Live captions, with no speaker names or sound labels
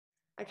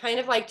I kind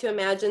of like to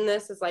imagine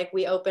this as like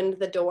we opened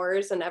the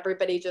doors and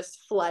everybody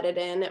just flooded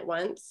in at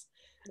once.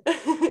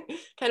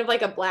 Kind of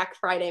like a Black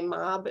Friday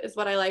mob is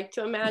what I like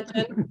to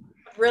imagine.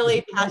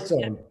 Really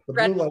passionate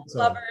red wolf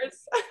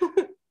lovers.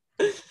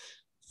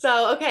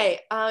 So, okay,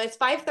 it's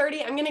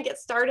 5:30. I'm going to get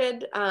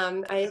started.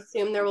 I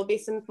assume there will be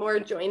some more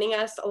joining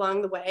us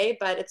along the way,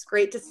 but it's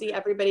great to see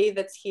everybody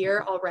that's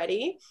here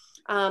already.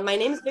 My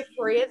name is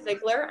Victoria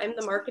Ziegler. I'm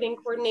the marketing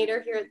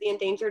coordinator here at the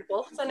Endangered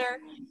Wolf Center,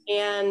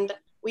 and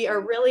we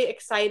are really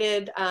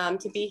excited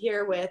to be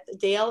here with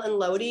Dale and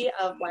Loti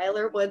of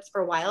Weiler Woods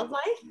for Wildlife,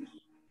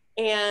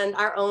 and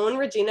our own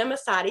Regina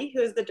Mossotti,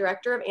 who is the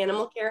Director of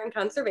Animal Care and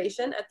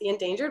Conservation at the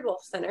Endangered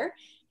Wolf Center.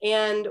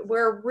 And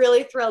we're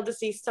really thrilled to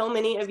see so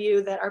many of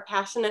you that are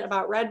passionate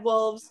about red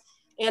wolves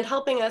and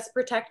helping us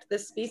protect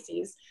this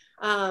species.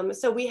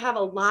 So we have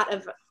a lot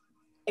of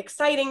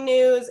exciting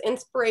news,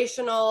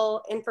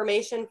 inspirational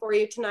information for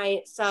you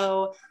tonight.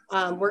 So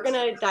we're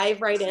gonna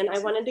dive right in. I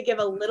wanted to give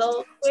a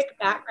little quick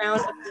background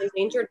of the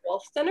Endangered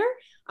Wolf Center.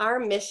 Our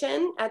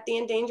mission at the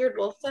Endangered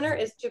Wolf Center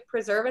is to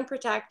preserve and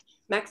protect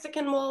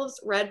Mexican wolves,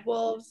 red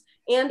wolves,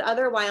 and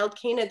other wild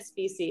canid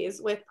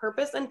species with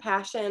purpose and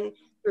passion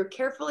through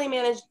carefully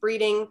managed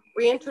breeding,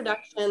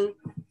 reintroduction,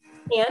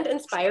 and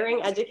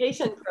inspiring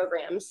education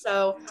programs.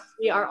 So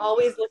we are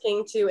always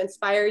looking to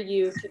inspire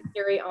you to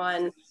carry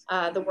on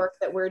the work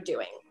that we're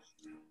doing.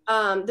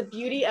 The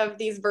beauty of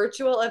these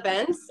virtual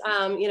events,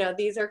 you know,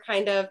 these are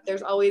kind of,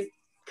 there's always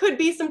could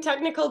be some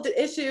technical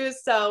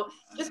issues. So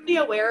just be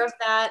aware of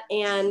that,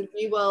 and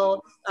we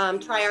will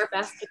try our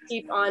best to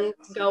keep on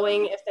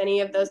going if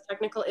any of those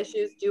technical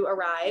issues do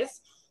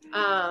arise.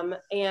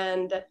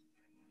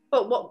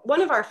 But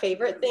one of our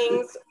favorite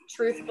things,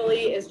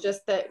 truthfully, is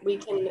just that we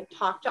can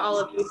talk to all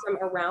of you from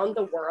around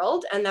the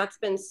world, and that's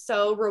been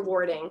so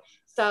rewarding.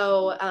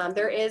 So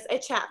there is a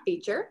chat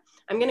feature.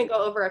 I'm going to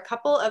go over a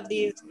couple of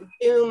these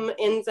Zoom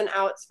ins and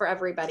outs for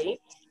everybody.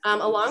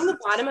 Along the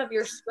bottom of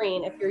your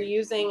screen, if you're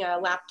using a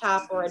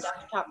laptop or a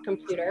desktop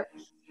computer,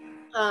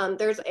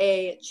 there's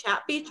a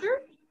chat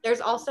feature. There's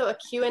also a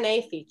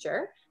Q&A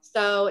feature.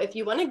 So if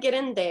you want to get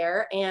in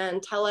there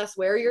and tell us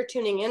where you're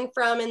tuning in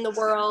from in the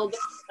world,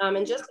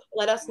 and just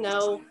let us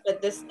know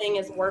that this thing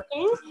is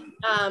working.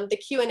 The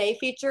Q&A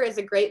feature is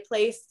a great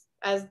place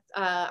as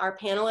our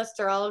panelists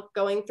are all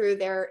going through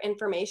their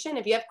information.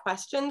 If you have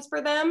questions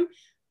for them,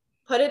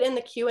 put it in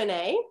the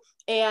Q&A,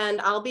 and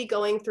I'll be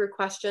going through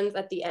questions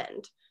at the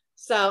end.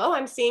 So, oh,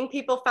 I'm seeing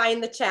people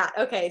find the chat.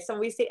 Okay, so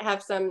we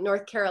have some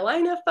North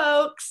Carolina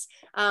folks,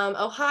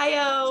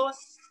 Ohio,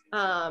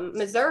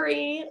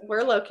 Missouri.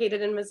 We're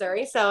located in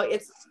Missouri. So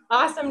it's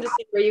awesome to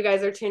see where you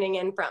guys are tuning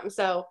in from.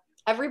 So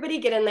everybody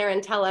get in there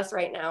and tell us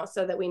right now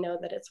so that we know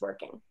that it's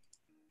working.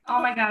 Oh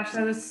my gosh,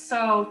 that is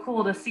so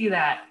cool to see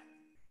that.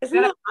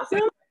 Isn't that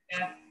awesome?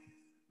 Yeah.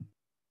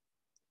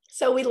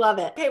 So we love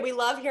it. Okay, we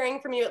love hearing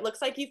from you. It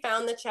looks like you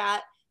found the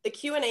chat. The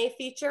Q&A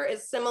feature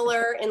is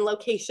similar in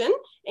location,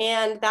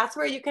 and that's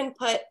where you can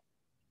put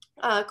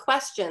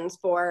questions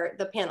for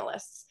the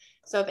panelists.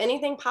 So if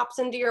anything pops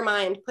into your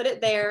mind, put it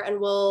there, and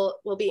we'll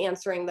be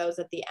answering those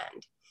at the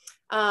end.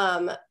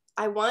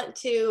 I want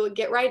to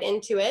get right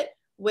into it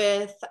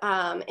with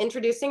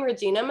introducing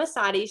Regina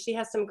Mossotti. She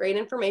has some great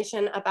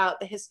information about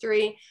the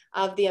history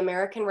of the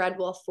American red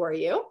wolf for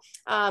you.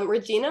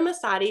 Regina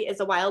Mossotti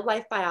is a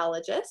wildlife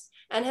biologist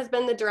and has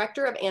been the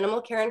Director of Animal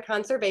Care and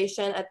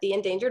Conservation at the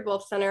Endangered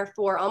Wolf Center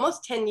for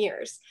almost 10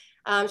 years.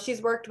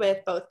 She's worked with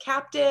both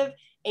captive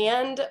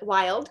and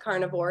wild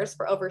carnivores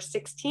for over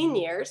 16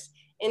 years,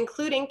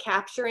 including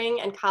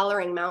capturing and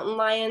collaring mountain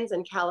lions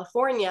in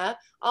California,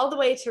 all the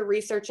way to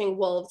researching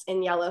wolves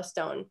in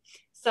Yellowstone.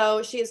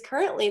 So she is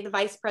currently the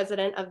Vice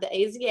President of the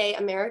AZA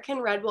American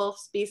Red Wolf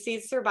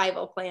Species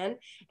Survival Plan,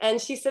 and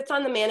she sits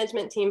on the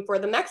management team for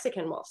the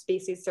Mexican Wolf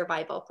Species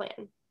Survival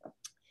Plan.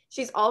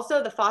 She's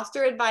also the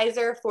foster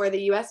advisor for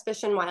the U.S.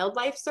 Fish and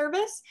Wildlife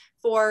Service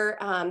for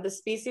the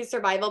Species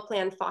Survival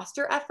Plan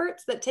foster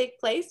efforts that take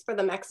place for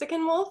the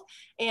Mexican wolf,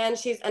 and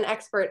she's an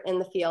expert in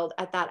the field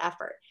at that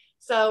effort.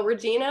 So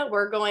Regina,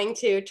 we're going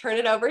to turn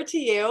it over to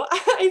you.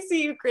 I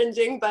see you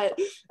cringing, but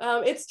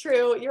it's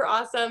true. You're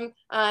awesome.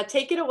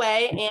 Take it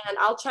away, and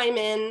I'll chime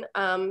in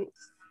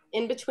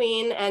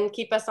between and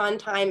keep us on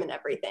time and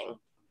everything.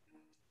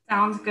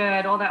 Sounds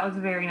good. Well, that was a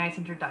very nice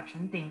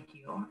introduction. Thank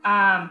you.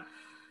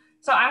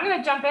 So I'm going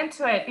to jump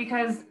into it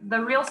because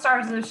the real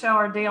stars of the show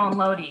are Dale and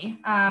Loti.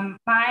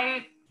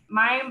 My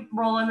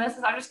role in this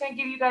is I'm just going to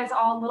give you guys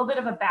all a little bit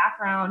of a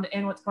background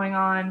in what's going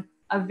on,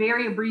 a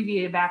very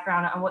abbreviated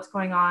background on what's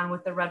going on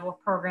with the Red Wolf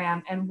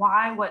program and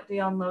why what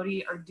Dale and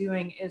Loti are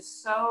doing is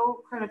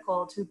so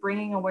critical to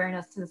bringing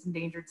awareness to this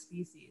endangered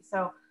species.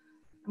 So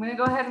I'm going to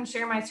go ahead and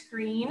share my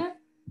screen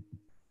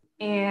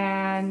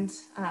and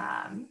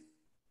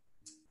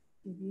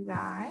give you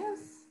guys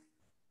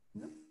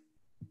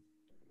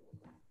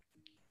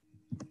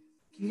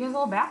a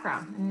little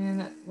background in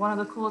one of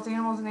the coolest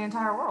animals in the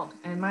entire world,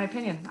 in my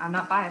opinion. I'm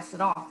not biased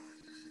at all.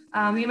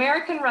 The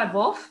American red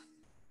wolf,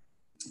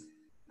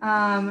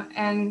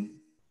 and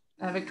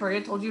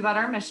Victoria told you about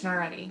our mission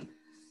already.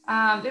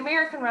 The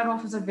American red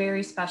wolf is a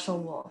very special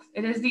wolf.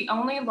 It is the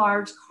only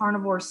large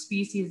carnivore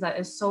species that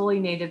is solely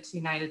native to the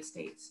United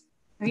States.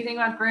 When you think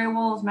about gray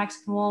wolves,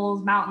 Mexican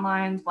wolves, mountain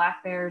lions,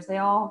 black bears, they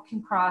all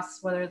can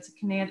cross, whether it's a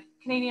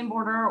Canadian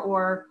border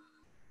or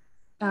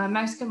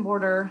Mexican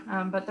border,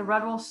 but the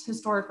red wolf's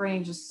historic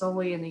range is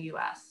solely in the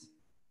US.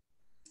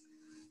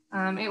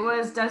 It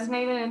was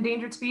designated an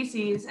endangered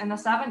species in the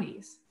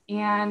 70s,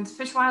 and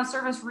Fish and Wildlife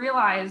Service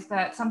realized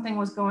that something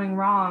was going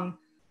wrong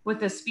with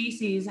this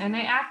species, and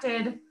they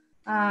acted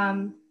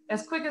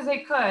as quick as they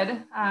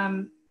could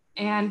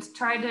and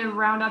tried to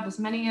round up as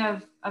many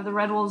of the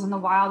red wolves in the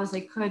wild as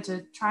they could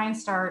to try and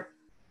start,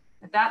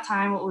 at that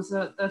time, what was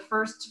the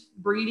first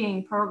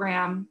breeding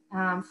program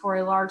for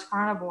a large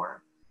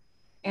carnivore.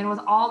 And with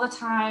all the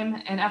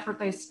time and effort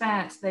they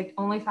spent, they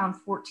only found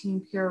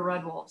 14 pure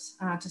red wolves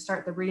to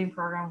start the breeding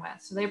program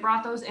with. So they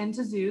brought those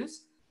into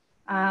zoos.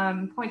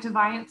 Point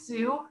Defiance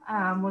Zoo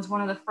was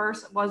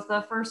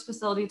the first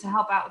facility to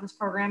help out with this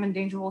program.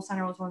 Endangered Wolf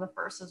Center was one of the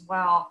first as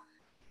well.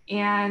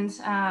 And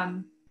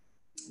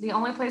the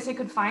only place they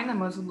could find them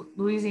was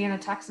Louisiana,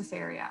 Texas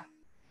area.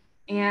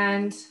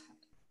 And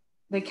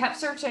they kept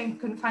searching,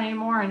 couldn't find any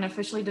more, and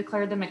officially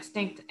declared them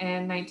extinct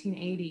in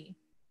 1980.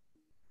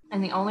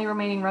 And the only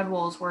remaining red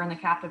wolves were in the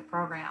captive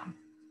program.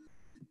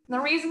 And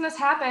the reason this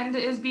happened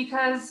is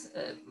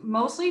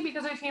mostly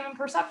because of human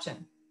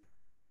perception.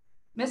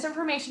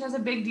 Misinformation is a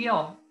big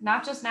deal,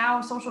 not just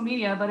now social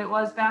media, but it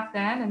was back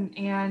then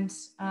and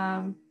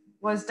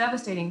was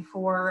devastating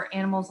for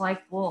animals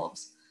like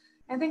wolves.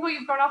 And think what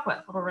you've grown up with: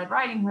 Little Red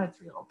Riding Hood,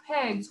 Three Little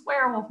Pigs,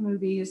 werewolf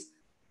movies,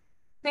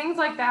 things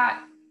like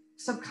that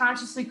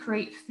subconsciously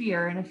create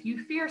fear. And if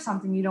you fear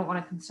something, you don't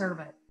want to conserve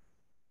it.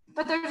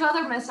 But there's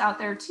other myths out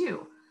there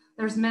too.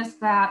 There's myths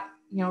that,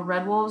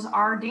 red wolves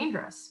are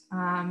dangerous.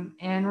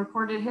 In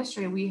recorded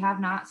history, we have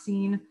not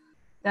seen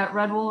that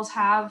red wolves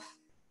have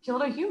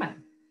killed a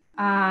human.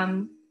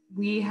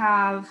 We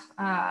have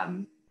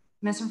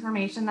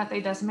misinformation that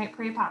they decimate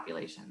prey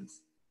populations.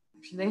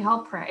 Actually, they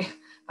help prey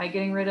by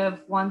getting rid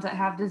of ones that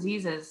have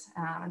diseases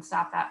and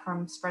stop that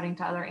from spreading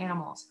to other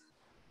animals.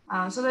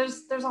 So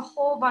there's a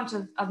whole bunch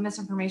of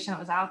misinformation that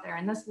was out there.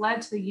 And this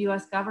led to the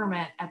US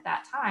government at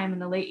that time in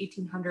the late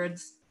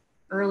 1800s,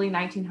 early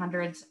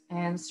 1900s,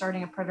 and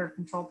starting a predator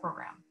control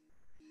program.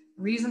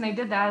 The reason they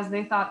did that is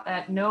they thought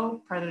that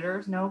no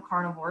predators, no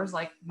carnivores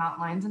like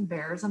mountain lions and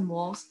bears and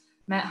wolves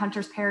meant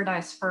hunter's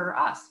paradise for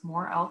us: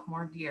 more elk,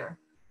 more deer.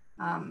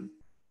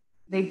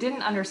 They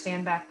didn't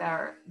understand back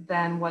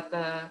then what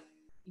the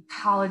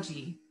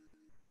ecology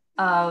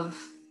of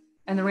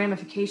and the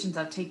ramifications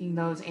of taking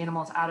those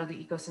animals out of the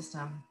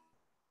ecosystem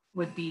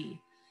would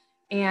be.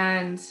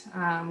 And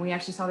we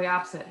actually saw the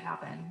opposite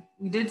happen.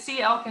 We did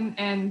see elk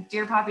and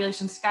deer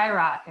populations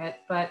skyrocket,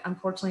 but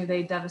unfortunately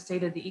they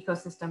devastated the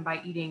ecosystem by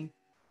eating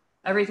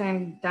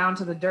everything down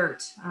to the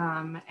dirt,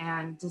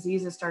 and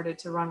diseases started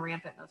to run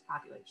rampant in those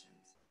populations.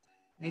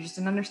 They just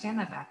didn't understand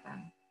that back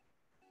then.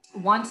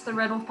 Once the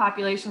red wolf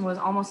population was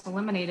almost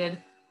eliminated,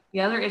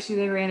 the other issue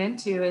they ran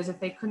into is if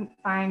they couldn't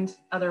find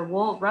other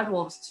red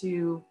wolves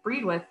to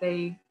breed with,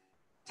 they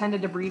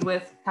tended to breed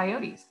with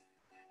coyotes.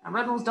 Now,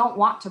 red wolves don't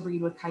want to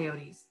breed with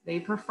coyotes.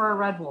 They prefer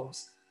red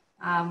wolves.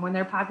 When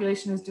their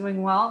population is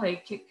doing well, they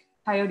kick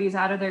coyotes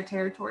out of their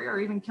territory or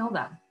even kill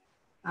them.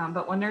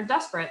 But when they're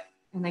desperate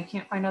and they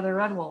can't find other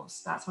red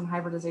wolves, that's when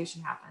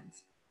hybridization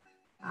happens.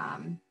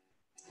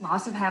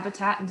 Loss of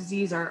habitat and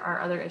disease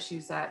are other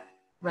issues that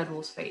red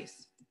wolves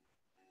face.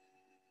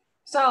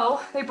 So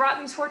they brought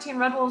these 14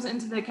 red wolves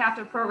into the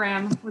captive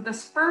program with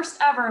this first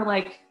ever,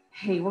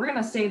 hey, we're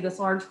gonna save this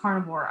large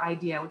carnivore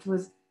idea, which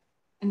was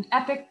an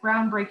epic,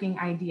 groundbreaking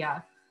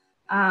idea.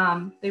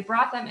 They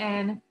brought them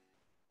in,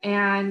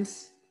 and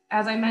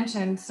as I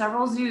mentioned,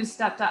 several zoos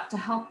stepped up to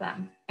help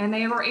them, and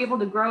they were able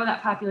to grow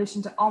that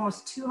population to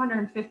almost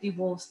 250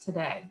 wolves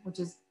today, which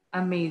is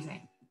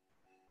amazing.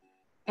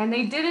 And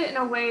they did it in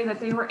a way that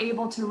they were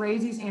able to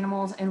raise these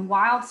animals in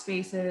wild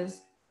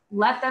spaces,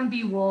 let them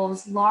be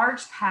wolves,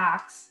 large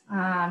packs,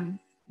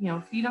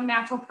 feed them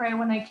natural prey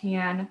when they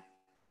can,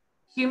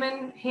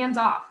 human hands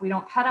off. We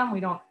don't pet them, we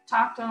don't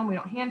talk to them, we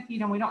don't hand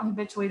feed them, we don't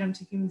habituate them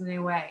to humans in any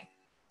way,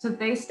 so that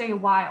they stay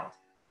wild.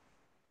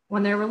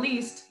 When they're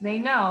released, they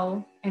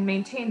know and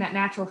maintain that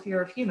natural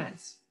fear of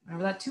humans.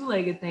 Whenever that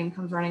two-legged thing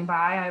comes running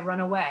by, I run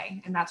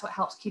away, and that's what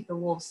helps keep the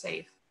wolves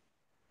safe.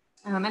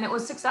 And it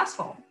was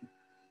successful.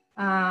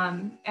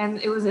 And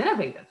it was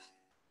innovative.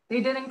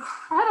 They did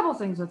incredible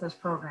things with this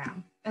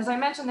program. As I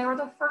mentioned, they were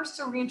the first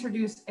to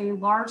reintroduce a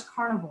large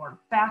carnivore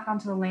back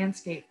onto the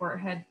landscape where it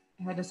had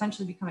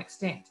essentially become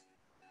extinct.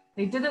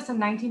 They did this in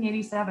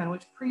 1987,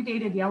 which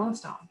predated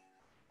Yellowstone,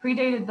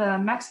 predated the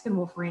Mexican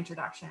wolf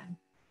reintroduction.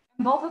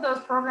 And both of those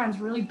programs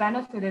really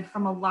benefited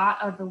from a lot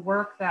of the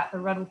work that the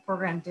Red Wolf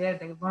program did.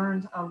 They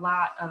learned a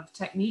lot of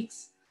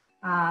techniques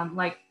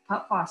like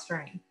pup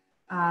fostering,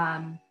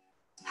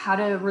 how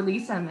to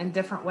release them in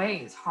different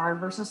ways, hard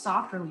versus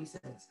soft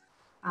releases,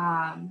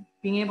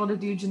 being able to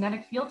do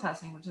genetic field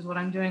testing, which is what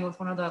I'm doing with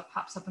one of the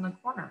pups up in the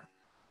corner.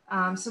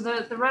 So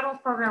the Red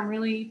Wolf program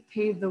really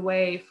paved the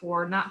way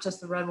for not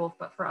just the red wolf,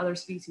 but for other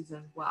species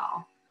as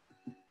well.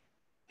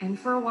 And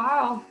for a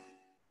while,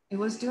 it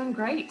was doing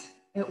great.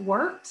 It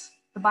worked.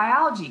 The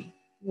biology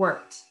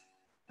worked.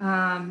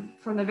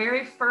 From the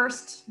very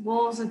first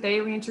wolves that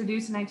they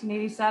reintroduced in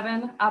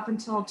 1987 up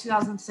until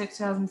 2006,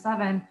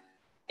 2007,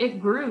 it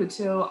grew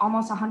to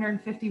almost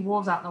 150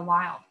 wolves out in the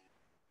wild.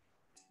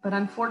 But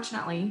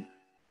unfortunately,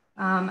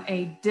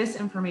 a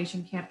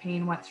disinformation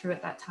campaign went through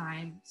at that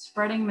time,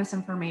 spreading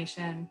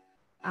misinformation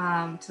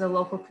to the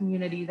local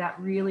community that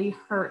really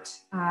hurt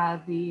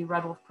the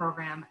Red Wolf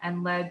program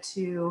and led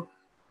to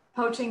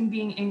poaching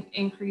being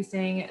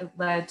increasing. It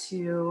led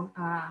to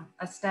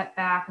a step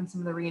back in some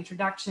of the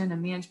reintroduction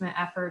and management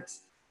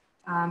efforts.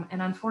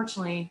 And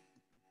unfortunately,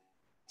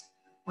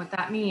 what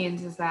that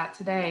means is that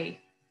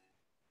today,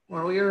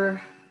 where we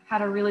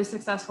had a really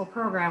successful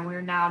program,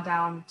 we're now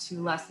down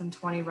to less than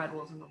 20 red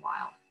wolves in the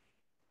wild.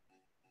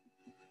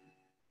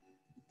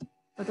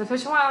 But the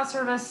Fish and Wildlife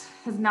Service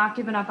has not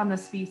given up on the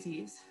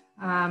species.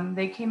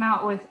 They came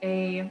out with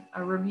a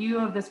review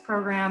of this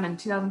program in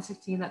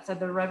 2016 that said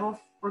the red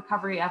wolf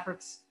recovery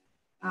efforts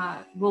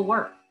will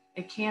work.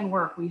 It can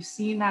work. We've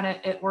seen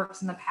that it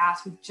works in the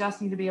past. We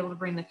just need to be able to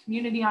bring the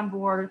community on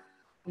board.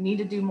 We need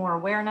to do more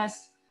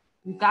awareness.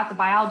 We've got the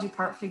biology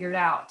part figured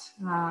out.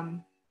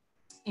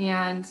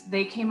 And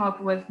they came up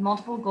with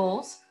multiple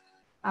goals,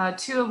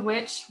 two of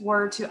which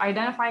were to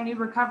identify new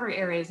recovery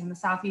areas in the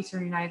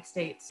southeastern United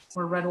States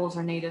where red wolves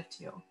are native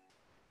to.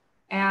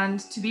 And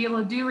to be able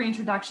to do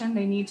reintroduction,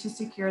 they need to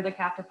secure the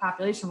captive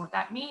population. What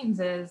that means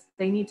is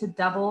they need to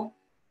double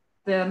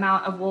the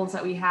amount of wolves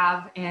that we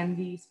have in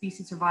the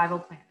species survival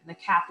plan, in the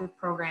captive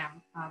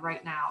program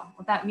right now.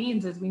 What that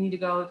means is we need to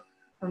go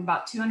from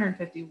about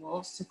 250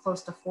 wolves to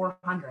close to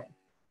 400.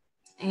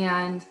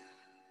 And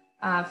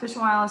Fish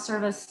and Wildlife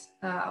Service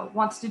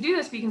wants to do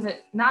this because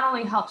it not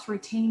only helps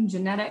retain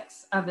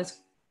genetics of this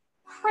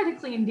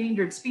critically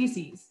endangered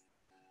species,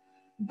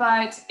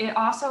 but it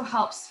also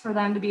helps for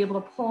them to be able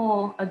to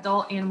pull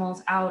adult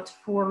animals out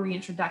for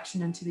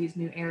reintroduction into these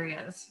new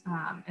areas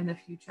in the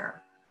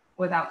future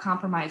without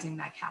compromising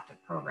that captive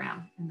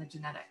program and the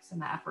genetics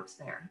and the efforts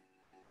there.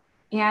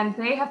 And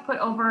they have put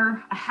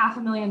over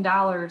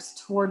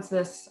 $500,000 towards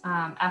this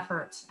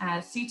effort.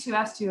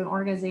 C2S2, an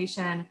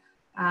organization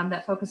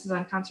that focuses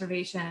on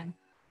conservation,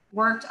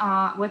 worked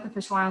with the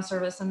Fish and Wildlife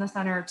Service and the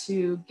center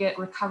to get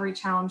recovery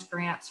challenge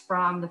grants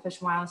from the Fish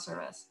and Wildlife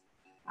Service.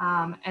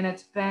 And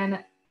it's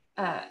been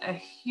a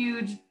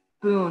huge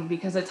boon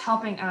because it's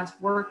helping us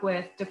work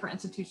with different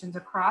institutions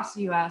across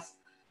the US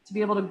to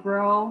be able to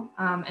grow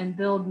and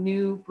build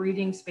new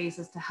breeding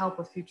spaces to help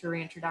with future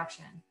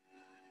reintroduction.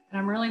 And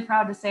I'm really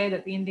proud to say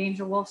that the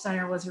Endangered Wolf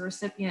Center was a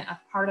recipient of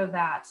part of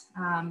that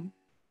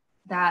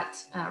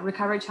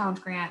Recovery Challenge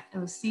grant. It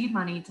was seed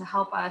money to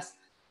help us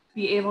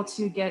be able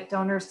to get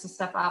donors to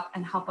step up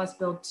and help us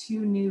build 2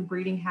 new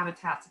breeding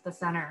habitats at the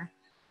center.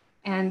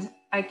 And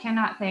I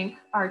cannot thank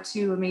our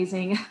 2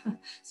 amazing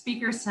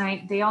speakers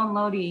tonight. Dale and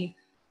Loti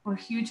were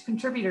huge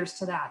contributors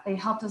to that. They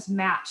helped us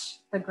match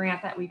the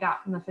grant that we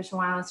got from the Fish and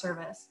Wildlife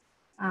Service,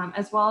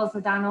 as well as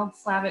the Donald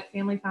Slavic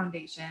Family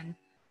Foundation,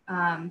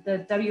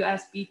 the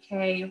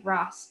WSBK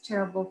Ross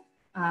Charitable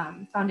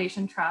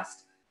Foundation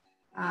Trust,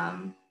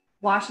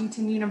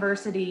 Washington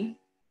University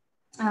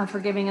for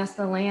giving us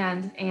the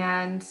land,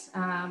 and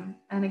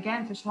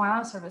again, Fish and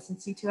Wildlife Service and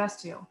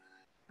C2S2.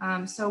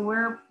 So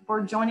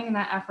we're joining in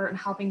that effort and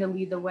helping to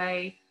lead the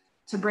way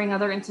to bring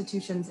other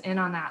institutions in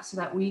on that so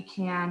that we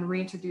can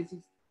reintroduce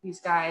these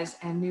guys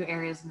in new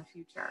areas in the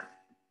future.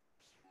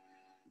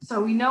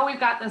 So we know we've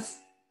got this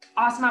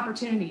awesome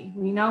opportunity.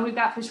 We know we've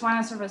got Fish and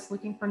Wildlife Service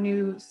looking for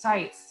new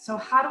sites. So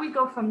how do we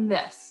go from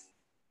this,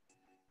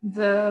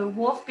 the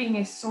wolf being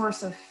a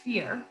source of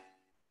fear,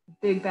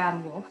 big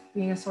bad wolf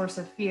being a source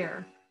of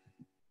fear,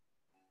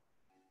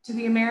 to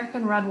the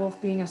American red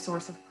wolf being a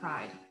source of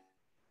pride?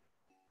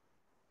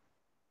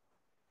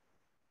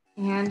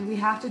 And we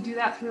have to do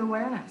that through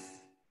awareness.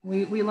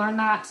 We learned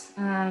that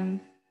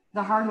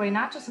the hard way,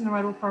 not just in the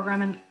red wolf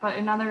program, but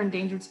in other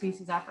endangered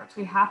species efforts.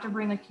 We have to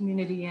bring the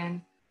community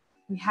in.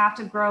 We have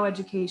to grow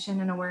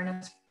education and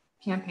awareness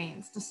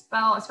campaigns,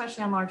 dispel,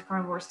 especially on large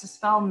carnivores,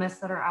 dispel myths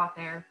that are out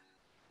there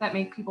that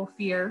make people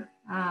fear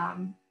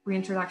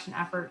reintroduction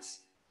efforts.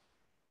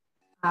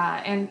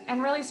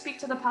 And really speak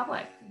to the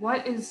public.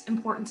 What is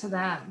important to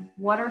them?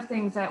 What are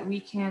things that we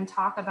can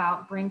talk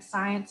about, bring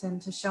science in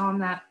to show them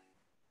that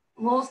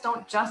wolves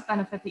don't just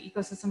benefit the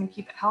ecosystem and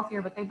keep it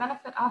healthier, but they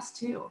benefit us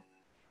too.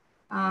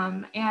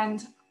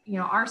 And you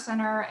know, our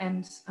center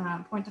and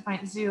Point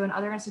Defiant Zoo and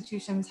other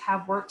institutions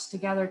have worked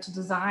together to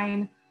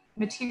design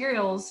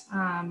materials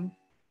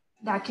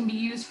that can be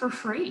used for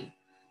free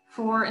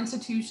for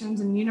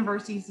institutions and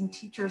universities and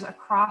teachers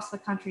across the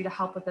country to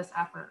help with this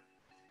effort.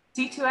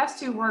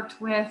 C2S2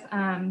 worked with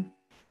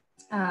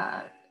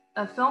a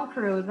film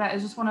crew that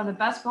is just one of the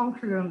best film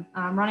crew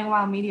running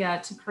Wild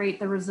Media to create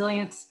the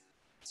Resilience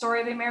Story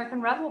of the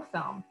American Red Wolf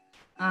film.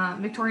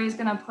 Victoria is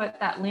going to put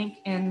that link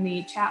in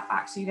the chat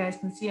box so you guys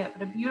can see it,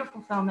 but a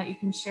beautiful film that you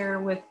can share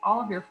with all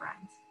of your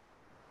friends.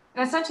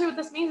 And essentially what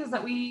this means is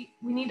that we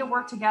need to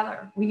work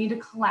together. We need to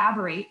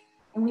collaborate,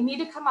 and we need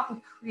to come up with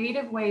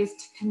creative ways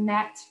to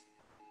connect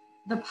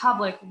the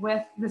public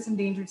with this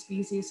endangered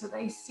species so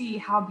they see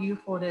how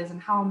beautiful it is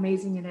and how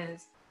amazing it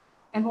is.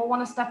 And we'll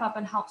want to step up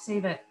and help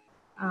save it.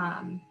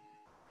 And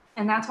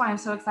that's why I'm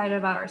so excited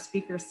about our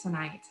speakers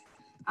tonight.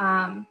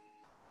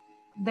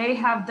 They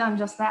have done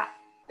just that.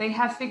 They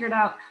have figured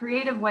out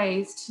creative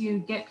ways to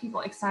get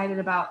people excited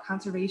about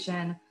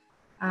conservation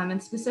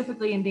and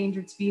specifically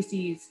endangered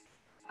species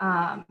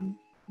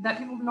that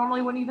people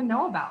normally wouldn't even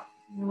know about.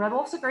 Red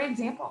wolf's a great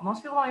example.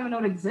 Most people don't even know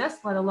it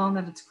exists, let alone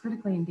that it's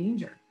critically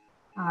endangered.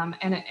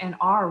 And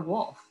our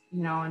wolf,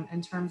 you know,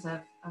 in terms of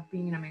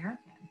being an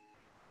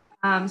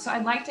American. So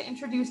I'd like to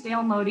introduce Dale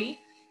and Loti.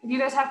 If you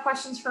guys have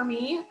questions for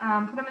me,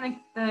 put them in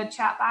the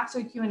chat box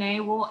or Q&A.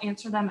 We'll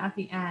answer them at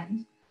the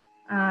end.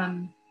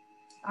 I'm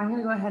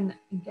gonna go ahead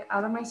and get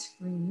out of my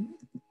screen.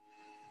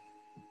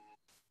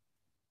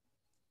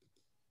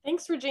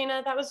 Thanks,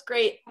 Regina. That was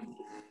great.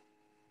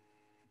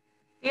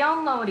 Dale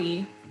and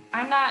Loti,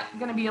 I'm not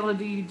gonna be able to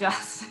do you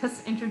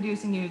justice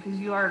introducing you because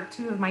you are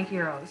two of my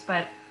heroes,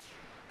 but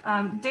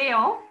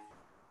Dale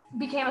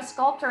became a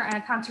sculptor and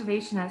a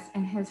conservationist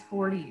in his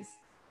 40s.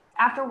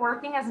 After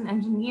working as an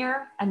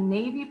engineer, a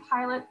Navy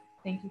pilot,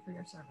 thank you for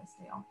your service,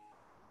 Dale,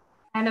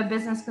 and a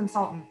business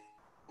consultant.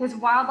 His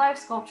wildlife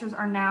sculptures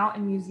are now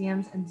in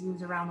museums and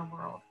zoos around the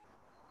world.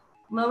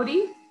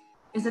 Loti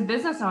is a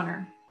business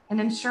owner,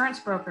 an insurance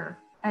broker,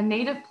 a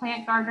native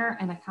plant gardener,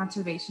 and a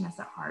conservationist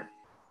at heart.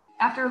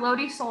 After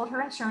Loti sold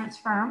her insurance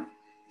firm,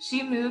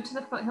 she moved to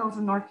the foothills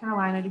of North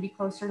Carolina to be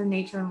closer to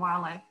nature and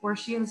wildlife, where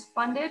she has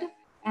funded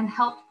and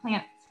helped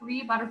plant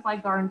 3 butterfly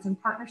gardens in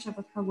partnership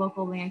with her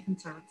local land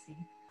conservancy.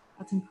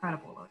 That's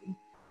incredible, Loti.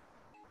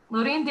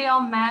 Loti and Dale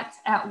met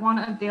at one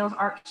of Dale's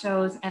art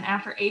shows, and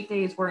after 8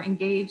 days were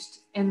engaged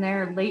in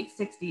their late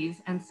 60s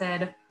and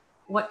said,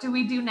 "What do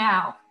we do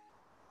now?"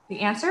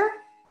 The answer?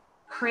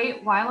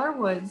 Create Weiler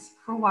Woods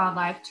for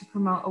wildlife to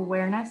promote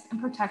awareness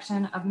and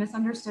protection of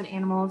misunderstood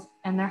animals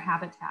and their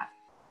habitat.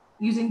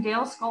 Using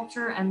Dale's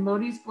sculpture and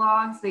Loti's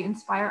blogs, they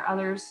inspire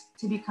others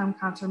to become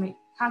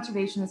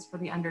conservationists for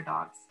the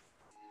underdogs.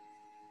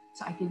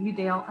 So I give you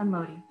Dale and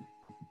Loti.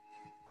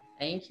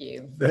 Thank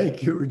you.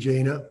 Thank you,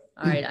 Regina.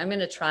 All right, I'm going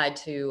to try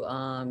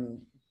to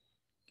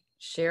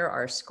share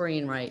our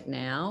screen right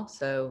now.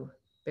 So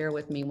bear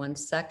with me one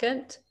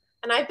second.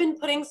 And I've been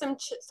putting some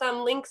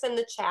links in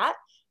the chat.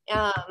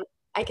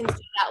 I can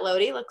see that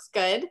Loti looks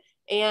good.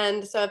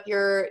 And so if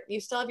you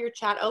still have your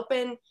chat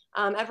open,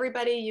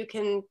 everybody, you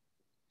can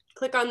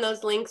click on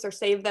those links or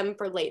save them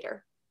for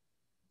later.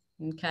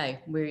 Okay,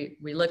 we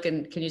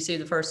looking, can you see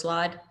the first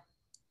slide?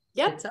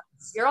 Yep,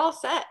 you're all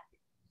set.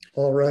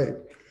 All right.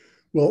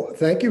 Well,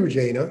 thank you,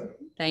 Regina.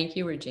 Thank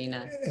you,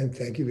 Regina. And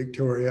thank you,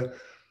 Victoria.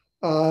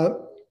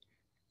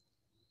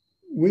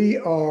 We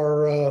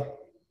are,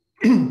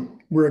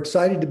 we're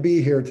excited to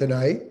be here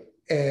tonight.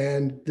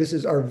 And this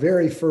is our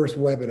very first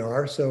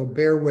webinar, so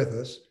bear with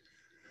us.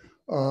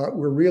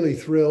 We're really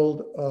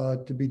thrilled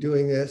to be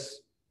doing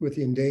this with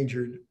the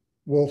Endangered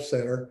Wolf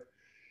Center.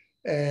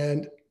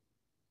 And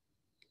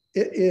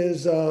it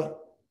is,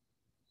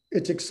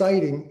 it's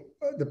exciting,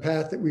 the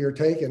path that we are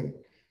taking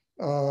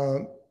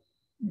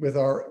with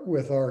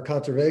our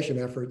conservation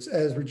efforts.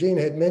 As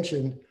Regina had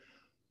mentioned,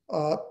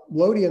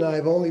 Loti and I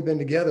have only been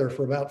together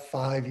for about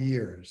 5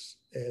 years.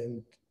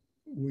 And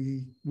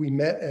we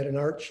met at an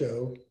art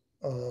show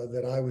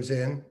that I was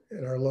in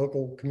our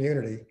local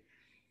community.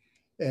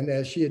 And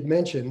as she had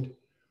mentioned,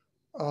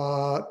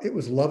 it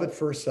was love at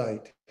first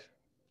sight.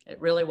 It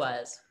really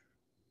was.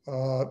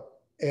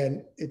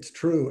 And it's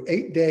true,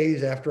 8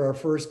 days after our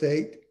first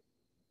date,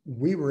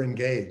 we were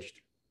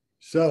engaged.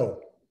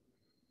 So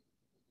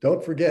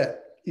don't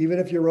forget, even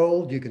if you're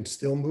old, you can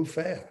still move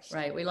fast.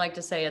 Right, we like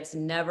to say it's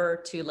never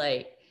too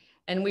late.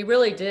 And we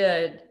really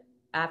did,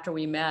 after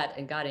we met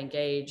and got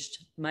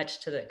engaged,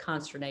 much to the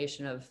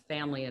consternation of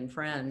family and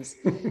friends,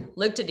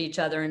 looked at each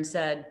other and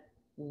said,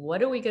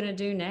 what are we going to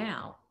do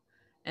now?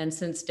 And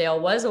since Dale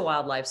was a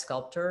wildlife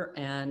sculptor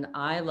and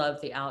I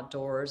love the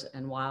outdoors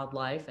and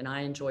wildlife and I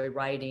enjoy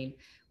writing,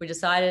 we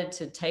decided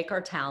to take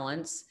our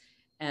talents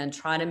and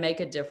try to make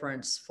a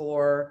difference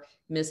for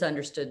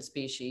misunderstood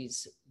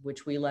species,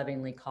 which we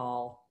lovingly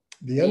call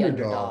the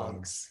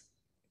underdogs.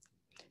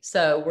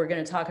 So we're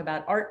going to talk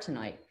about art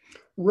tonight.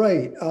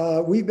 Right.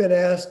 We've been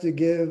asked to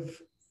give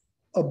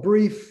a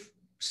brief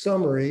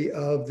summary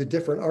of the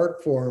different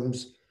art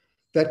forms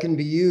that can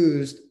be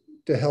used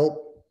to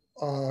help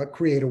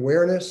create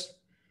awareness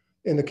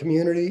in the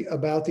community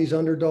about these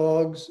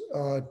underdogs,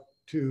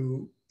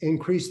 to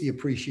increase the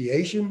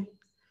appreciation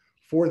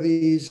for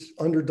these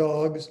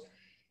underdogs,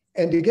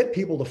 and to get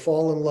people to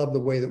fall in love the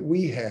way that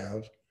we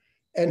have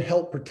and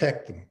help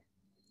protect them.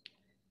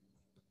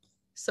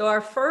 So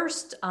our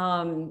first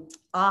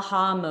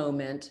aha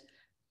moment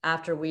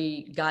after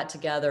we got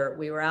together,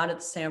 we were out at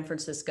the San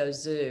Francisco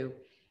Zoo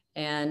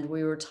and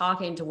we were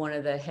talking to one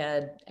of the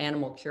head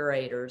animal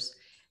curators,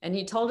 and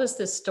he told us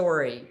this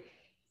story.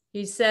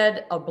 He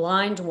said a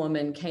blind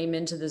woman came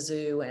into the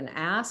zoo and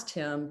asked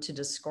him to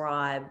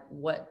describe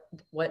what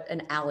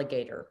an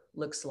alligator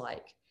looks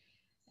like.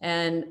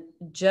 And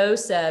Joe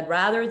said,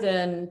 rather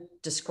than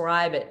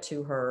describe it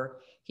to her,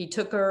 he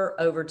took her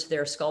over to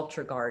their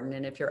sculpture garden.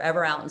 And if you're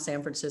ever out in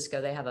San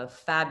Francisco, they have a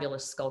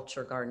fabulous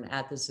sculpture garden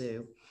at the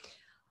zoo.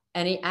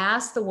 And he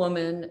asked the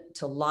woman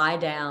to lie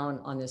down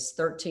on this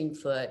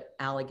 13-foot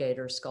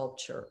alligator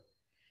sculpture.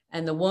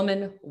 And the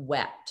woman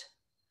wept.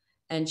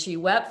 And she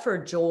wept for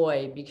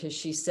joy because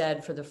she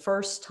said for the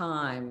first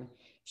time,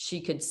 she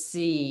could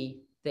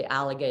see the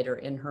alligator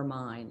in her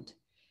mind.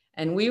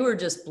 And we were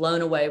just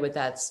blown away with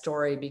that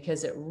story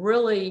because it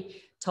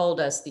really told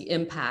us the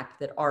impact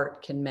that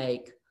art can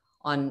make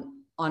on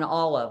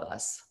all of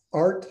us.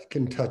 Art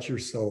can touch your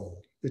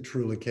soul. It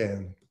truly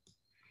can.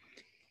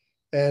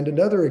 And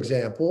another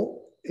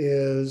example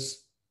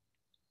is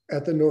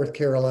at the North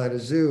Carolina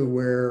Zoo,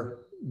 where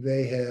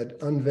they had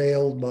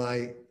unveiled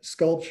my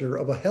sculpture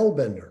of a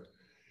hellbender.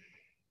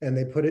 And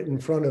they put it in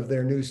front of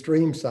their new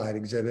Streamside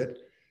exhibit.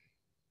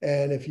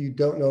 And if you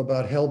don't know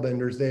about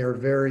hellbenders, they are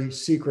very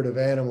secretive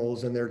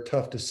animals and they're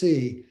tough to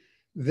see.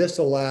 This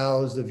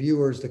allows the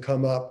viewers to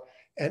come up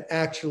and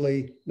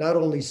actually not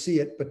only see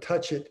it, but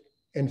touch it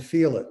and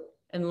feel it.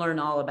 And learn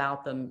all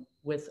about them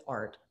with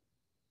art.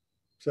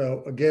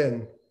 So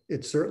again,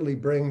 it certainly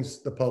brings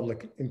the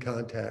public in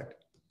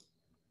contact.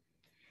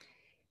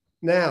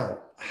 Now,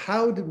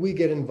 how did we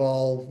get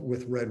involved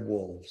with red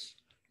wolves?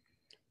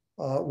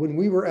 When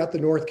we were at the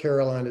North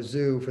Carolina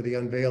Zoo for the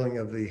unveiling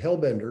of the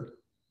hellbender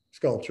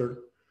sculpture,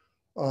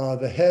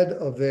 the head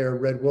of their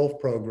red wolf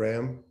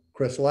program,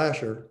 Chris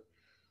Lasher,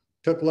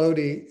 took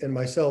Loti and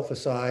myself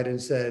aside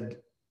and said,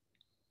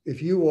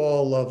 if you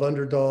all love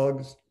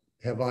underdogs,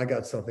 have I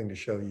got something to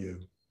show you?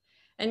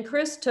 And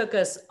Chris took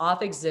us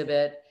off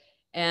exhibit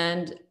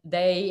and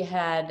they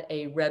had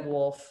a red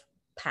wolf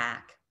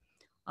pack.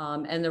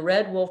 And the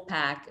red wolf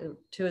pack,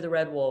 two of the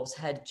red wolves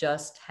had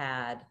just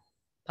had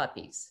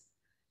puppies.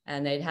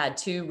 And they'd had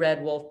two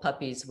red wolf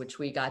puppies, which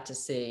we got to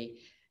see.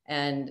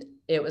 And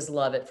it was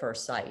love at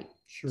first sight.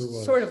 Sure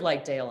was. Sort of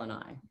like Dale and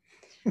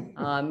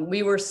I.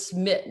 We were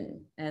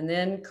smitten. And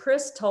then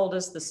Chris told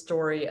us the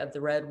story of the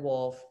red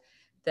wolf,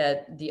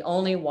 that the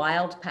only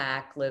wild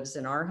pack lives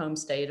in our home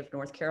state of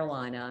North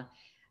Carolina,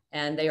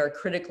 and they are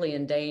critically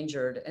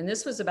endangered. And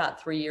this was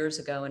about 3 years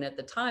ago. And at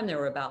the time, there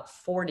were about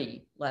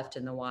 40 left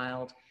in the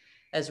wild.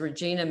 As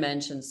Regina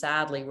mentioned,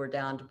 sadly, we're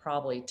down to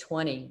probably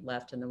 20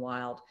 left in the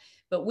wild.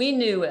 But we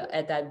knew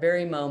at that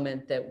very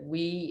moment that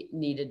we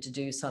needed to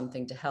do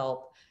something to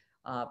help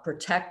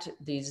protect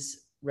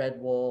these red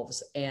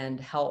wolves and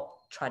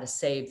help try to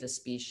save the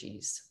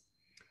species.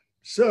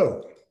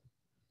 So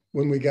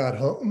when we got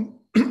home,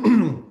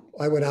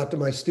 I went out to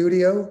my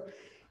studio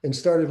and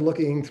started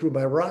looking through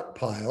my rock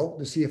pile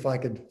to see if I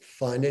could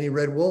find any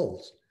red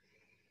wolves.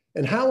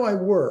 And how I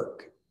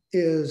work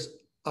is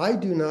I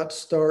do not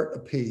start a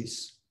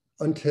piece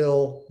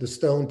until the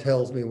stone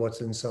tells me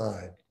what's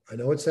inside. I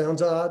know it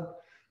sounds odd,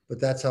 but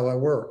that's how I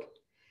work.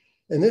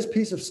 And this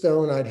piece of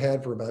stone I'd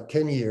had for about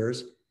 10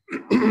 years,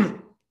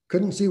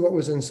 couldn't see what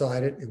was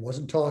inside it. It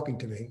wasn't talking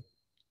to me.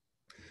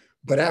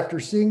 But after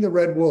seeing the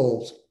red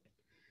wolves,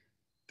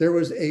 there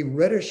was a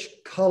reddish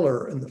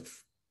color in the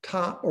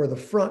top or the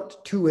front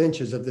 2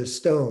 inches of this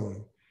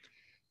stone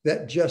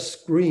that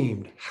just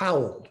screamed,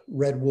 howled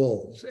red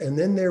wolves. And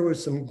then there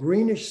was some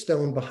greenish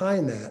stone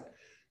behind that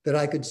that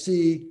I could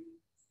see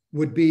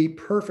would be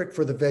perfect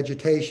for the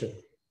vegetation.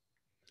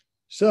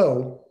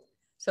 So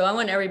I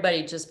want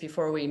everybody, just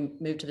before we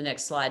move to the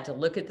next slide, to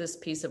look at this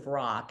piece of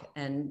rock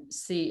and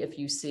see if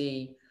you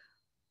see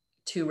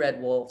 2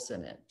 red wolves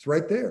in it. It's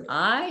right there.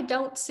 I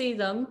don't see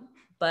them,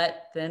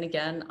 but then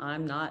again,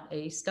 I'm not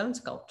a stone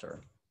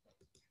sculptor.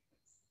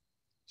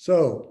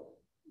 So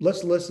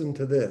let's listen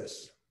to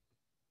this.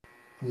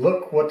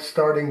 Look what's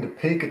starting to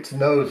peek its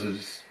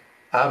noses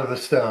out of the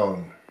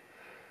stone.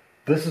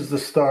 This is the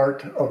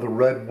start of the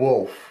red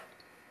wolf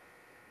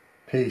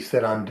piece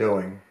that I'm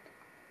doing.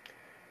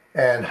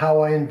 And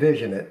how I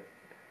envision it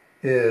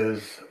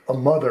is a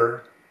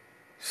mother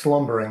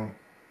slumbering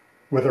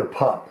with her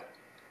pup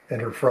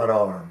in her front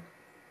arm.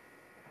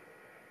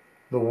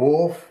 The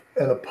wolf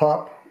and the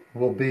pup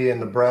will be in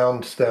the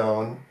brown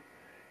stone,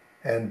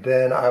 and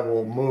then I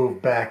will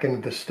move back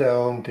into the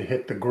stone to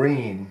hit the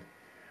green,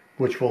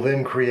 which will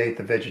then create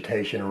the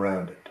vegetation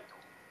around it.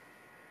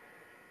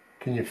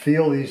 Can you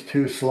feel these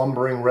 2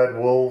 slumbering red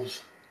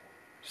wolves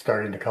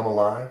starting to come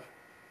alive?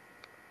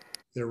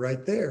 They're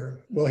right there.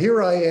 Well,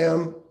 here I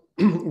am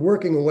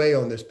working away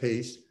on this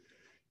piece.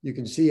 You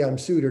can see I'm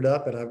suited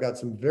up and I've got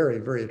some very,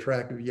 very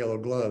attractive yellow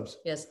gloves.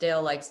 Yes,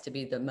 Dale likes to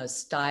be the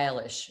most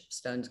stylish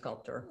stone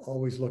sculptor.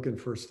 Always looking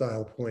for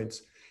style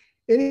points.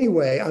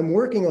 Anyway, I'm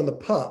working on the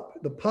pup.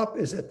 The pup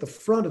is at the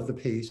front of the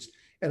piece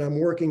and I'm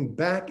working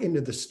back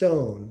into the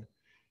stone.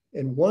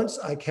 And once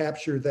I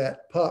capture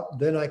that pup,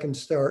 then I can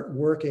start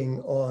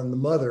working on the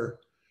mother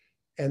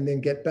and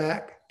then get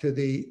back to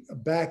the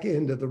back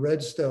end of the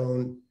red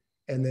stone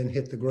and then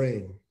hit the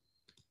grain.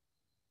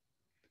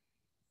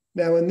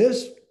 Now in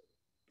this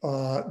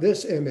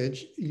this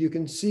image, you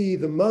can see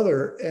the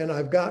mother, and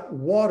I've got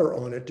water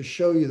on it to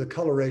show you the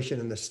coloration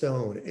in the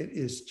stone. It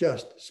is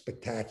just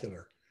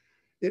spectacular.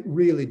 It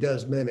really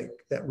does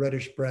mimic that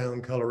reddish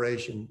brown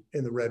coloration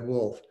in the red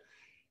wolf.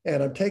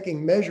 And I'm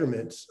taking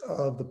measurements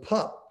of the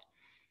pup.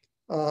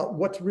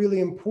 What's really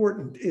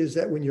important is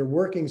that when you're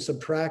working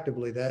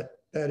subtractively, that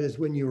is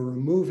when you're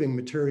removing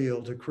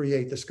material to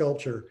create the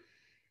sculpture,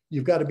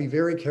 you've got to be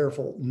very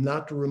careful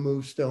not to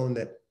remove stone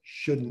that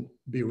shouldn't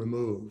be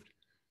removed.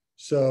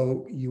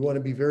 So you want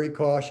to be very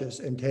cautious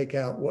and take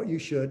out what you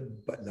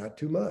should, but not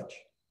too much.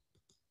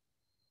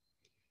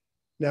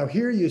 Now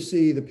here you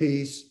see the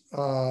piece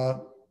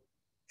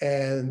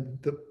and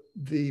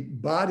the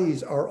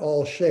bodies are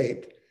all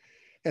shaped.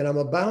 And I'm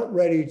about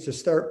ready to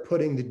start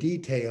putting the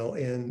detail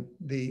in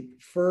the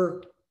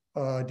fur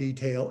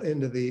detail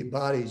into the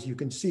bodies. You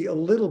can see a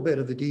little bit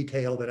of the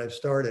detail that I've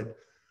started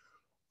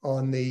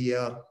on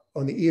the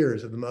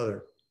ears of the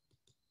mother.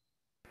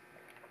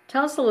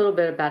 Tell us a little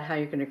bit about how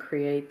you're going to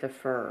create the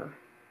fur.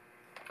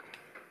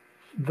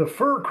 The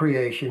fur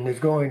creation is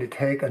going to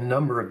take a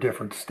number of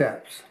different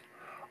steps.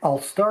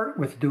 I'll start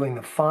with doing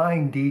the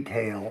fine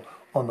detail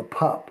on the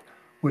pup,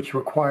 which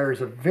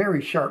requires a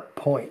very sharp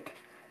point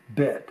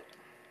bit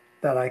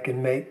that I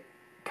can make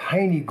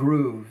tiny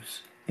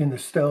grooves in the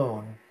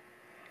stone.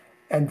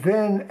 And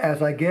then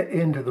as I get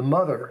into the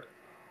mother,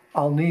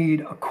 I'll need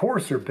a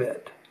coarser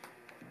bit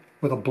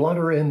with a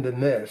blunter end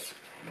than this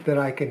that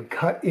I can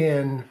cut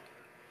in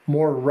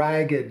more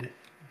ragged,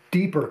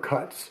 deeper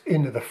cuts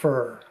into the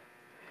fur.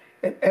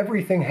 And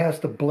everything has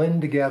to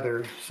blend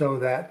together so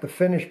that the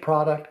finished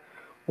product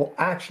will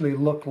actually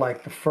look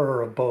like the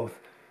fur of both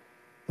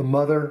the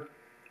mother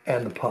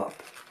and the pup.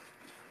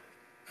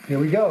 Here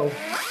we go.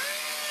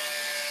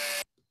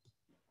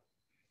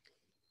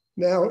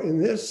 Now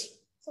in this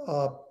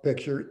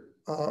picture,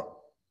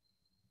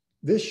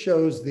 this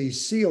shows the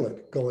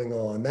sealant going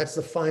on. That's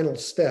the final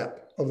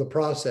step of the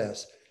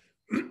process.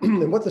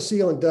 And what the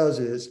sealant does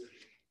is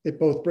it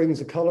both brings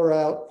the color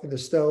out in the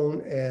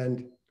stone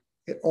and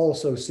it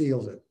also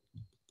seals it.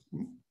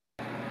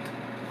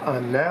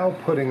 I'm now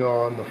putting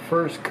on the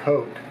first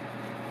coat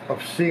of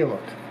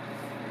sealant,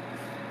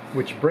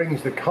 which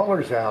brings the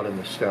colors out in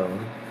the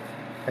stone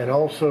and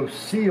also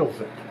seals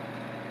it,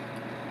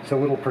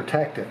 so it'll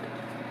protect it.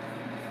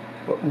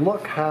 But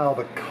look how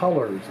the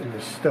colors in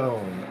the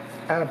stone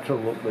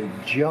absolutely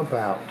jump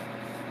out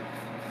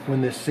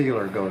when this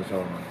sealer goes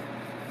on.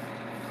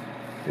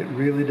 It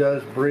really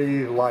does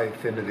breathe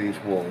life into these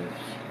wolves.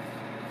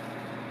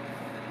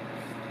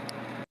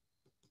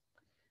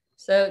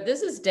 So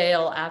this is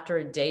Dale after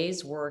a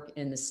day's work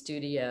in the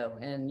studio,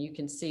 and you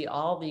can see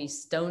all the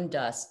stone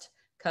dust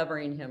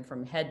covering him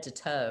from head to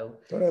toe.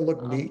 Don't I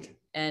look neat?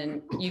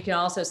 And you can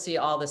also see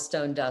all the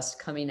stone dust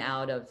coming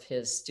out of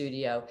his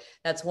studio.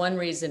 That's one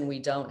reason we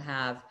don't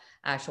have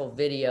actual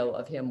video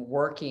of him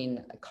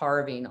working,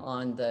 carving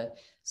on the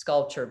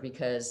sculpture,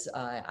 because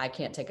I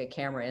can't take a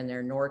camera in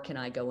there, nor can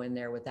I go in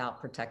there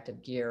without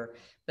protective gear.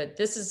 But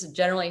this is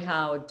generally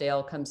how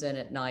Dale comes in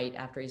at night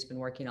after he's been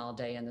working all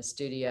day in the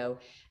studio.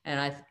 And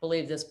I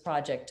believe this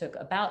project took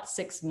about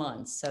 6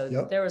 months. So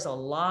Yep. There was a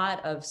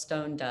lot of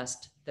stone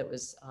dust that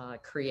was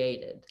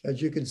created.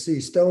 As you can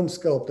see, stone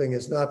sculpting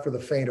is not for the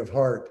faint of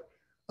heart.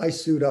 I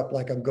suit up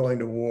like I'm going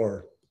to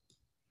war.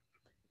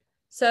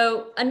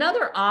 So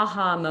another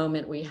aha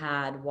moment we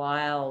had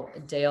while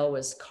Dale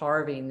was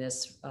carving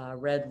this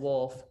red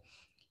wolf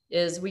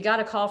is we got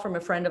a call from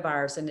a friend of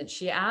ours, and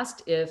she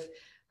asked if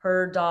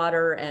her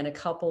daughter and a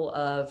couple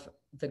of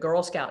the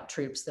Girl Scout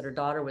troops that her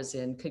daughter was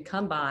in could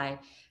come by.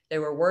 They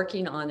were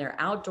working on their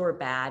outdoor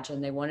badge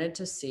and they wanted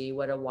to see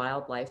what a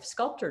wildlife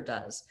sculptor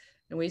does.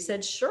 And we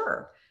said,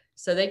 sure.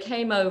 So they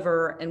came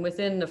over, and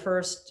within the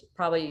first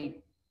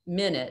probably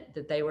minute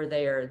that they were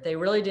there, they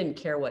really didn't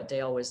care what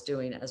Dale was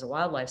doing as a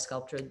wildlife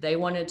sculptor. They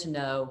wanted to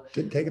know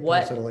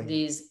what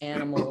these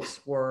animals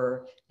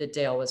were that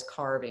Dale was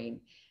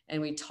carving.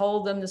 And we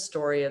told them the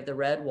story of the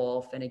red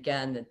wolf. And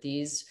again, that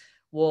these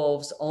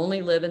wolves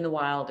only live in the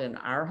wild in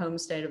our home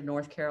state of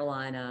North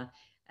Carolina,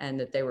 and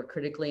that they were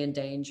critically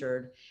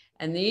endangered.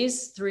 And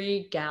these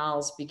three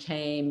gals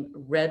became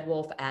red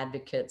wolf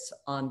advocates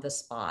on the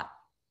spot.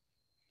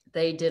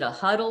 They did a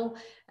huddle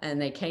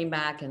and they came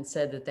back and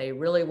said that they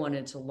really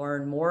wanted to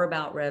learn more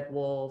about red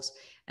wolves,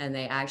 and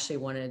they actually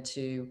wanted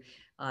to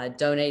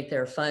donate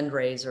their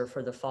fundraiser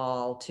for the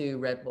fall to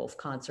red wolf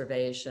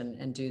conservation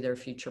and do their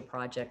future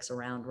projects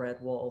around red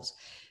wolves.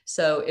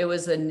 So it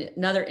was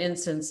another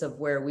instance of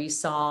where we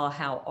saw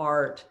how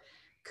art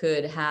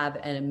could have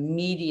an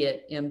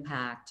immediate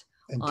impact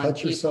and on touch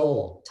people, your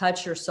soul.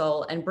 touch your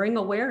soul, and bring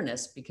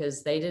awareness,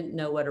 because they didn't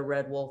know what a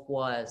red wolf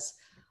was.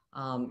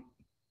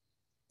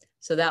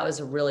 So that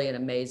was really an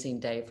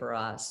amazing day for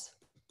us.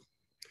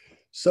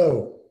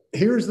 So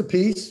here's the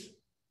piece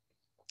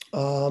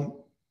in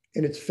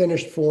its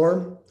finished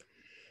form.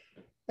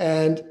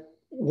 And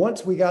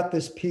once we got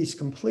this piece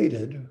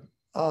completed,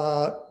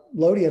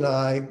 Loti and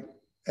I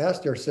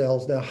asked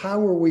ourselves, now, how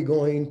are we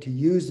going to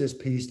use this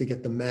piece to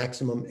get the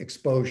maximum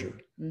exposure?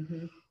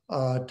 Mm-hmm.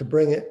 to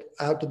bring it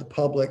out to the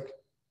public,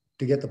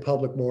 to get the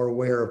public more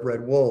aware of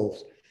red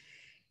wolves.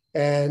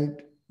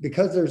 And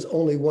because there's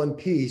only one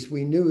piece,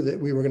 we knew that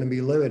we were going to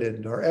be limited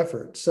in our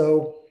efforts.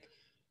 So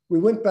we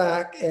went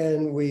back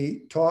and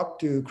we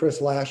talked to Chris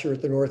Lasher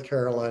at the North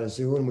Carolina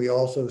Zoo, and we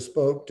also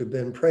spoke to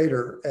Ben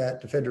Prater at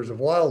Defenders of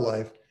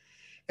Wildlife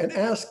and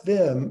asked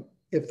them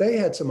if they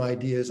had some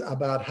ideas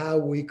about how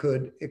we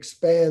could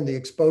expand the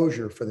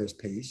exposure for this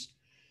piece.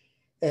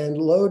 And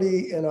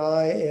Loti and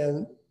I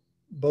and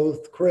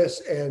both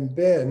Chris and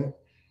Ben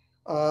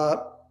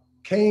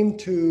came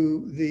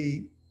to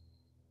the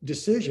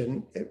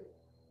decision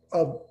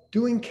of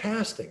doing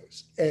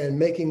castings and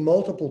making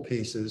multiple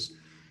pieces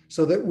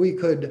so that we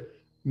could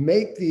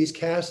make these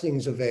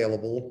castings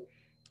available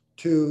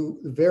to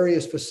the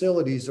various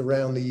facilities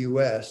around the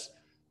US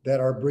that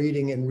are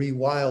breeding and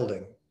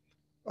rewilding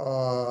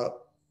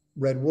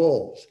red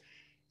wolves.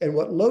 And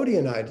what Loti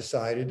and I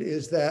decided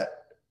is that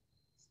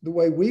the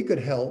way we could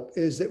help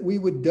is that we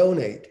would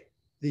donate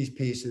these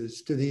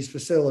pieces to these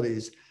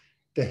facilities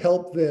to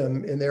help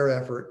them in their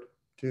effort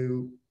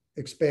to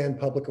expand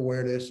public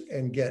awareness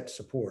and get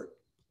support.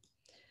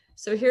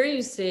 So here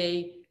you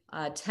see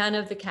 10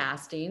 of the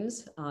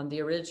castings,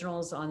 the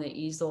originals on the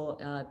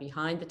easel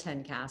behind the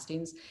 10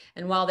 castings.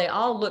 And while they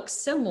all look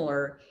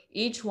similar,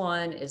 each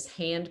one is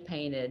hand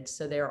painted.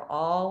 So they're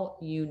all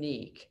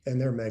unique. And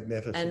they're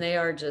magnificent. And they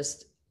are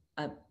just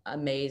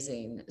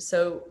amazing.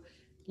 So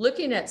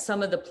looking at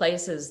some of the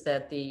places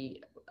that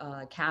the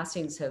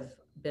castings have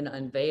been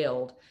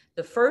unveiled,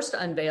 the first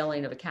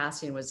unveiling of a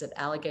casting was at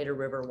Alligator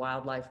River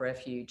Wildlife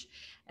Refuge.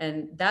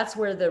 And that's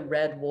where the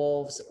red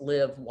wolves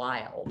live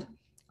wild.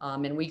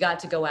 And we got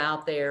to go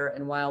out there,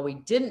 and while we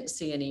didn't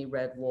see any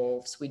red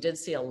wolves, we did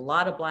see a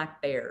lot of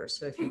black bears.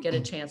 So if you get a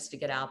chance to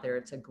get out there,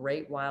 it's a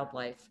great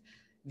wildlife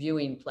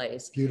viewing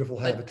place. Beautiful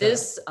habitat.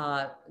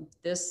 But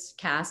this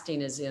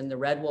casting is in the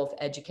Red Wolf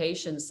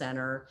Education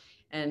Center.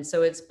 And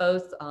so it's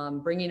both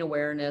bringing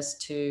awareness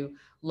to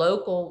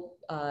local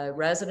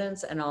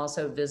residents and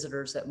also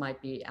visitors that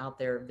might be out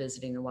there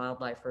visiting the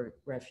wildlife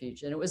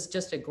refuge. And it was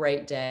just a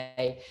great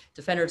day.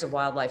 Defenders of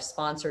Wildlife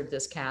sponsored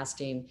this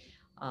casting.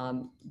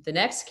 The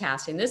next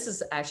casting, this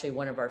is actually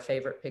one of our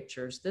favorite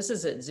pictures. This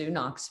is at Zoo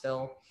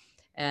Knoxville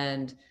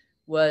and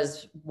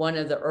was one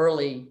of the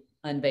early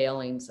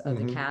unveilings of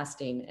the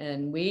casting.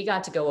 And we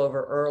got to go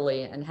over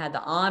early and had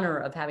the honor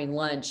of having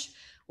lunch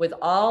with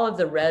all of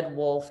the red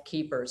wolf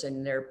keepers,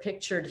 and they're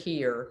pictured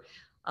here.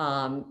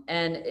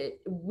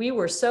 We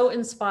were so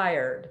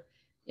inspired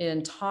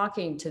in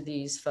talking to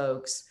these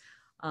folks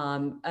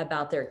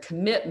about their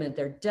commitment,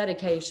 their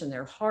dedication,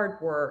 their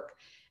hard work.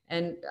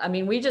 And I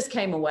mean, we just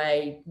came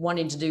away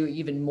wanting to do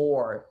even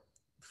more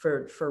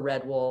for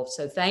red wolves.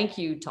 So thank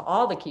you to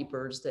all the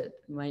keepers that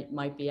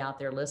might be out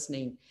there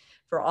listening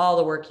for all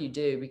the work you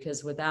do,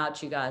 because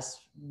without you guys,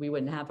 we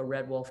wouldn't have a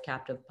red wolf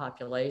captive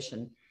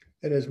population.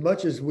 And as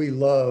much as we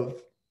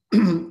love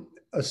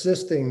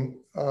assisting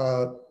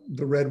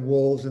the red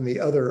wolves and the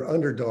other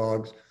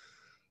underdogs,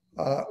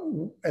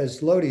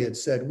 as Loti had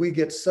said, we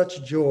get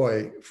such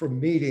joy from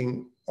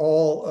meeting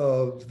all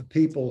of the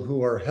people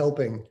who are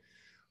helping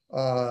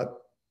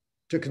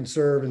to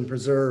conserve and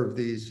preserve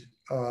these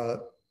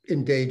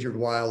endangered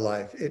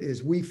wildlife.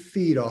 We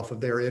feed off of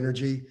their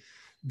energy.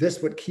 This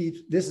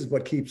is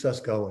what keeps us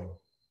going.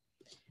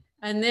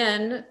 And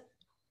then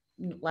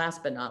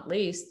last but not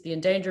least, the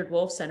Endangered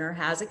Wolf Center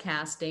has a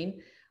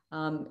casting.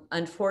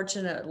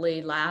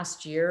 Unfortunately,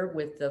 last year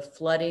with the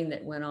flooding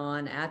that went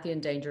on at the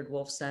Endangered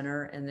Wolf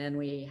Center, and then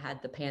we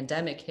had the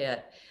pandemic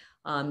hit,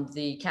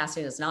 the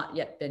casting has not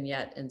yet been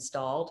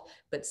installed,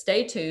 but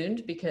stay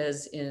tuned,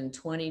 because in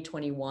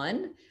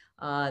 2021,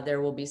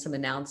 there will be some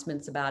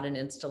announcements about an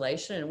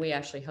installation, and we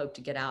actually hope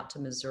to get out to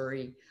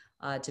Missouri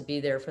to be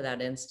there for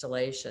that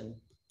installation.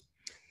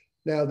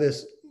 Now,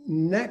 this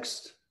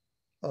next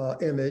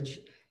image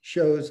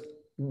shows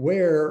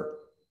where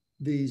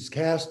these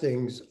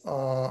castings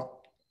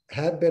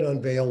have been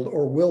unveiled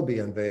or will be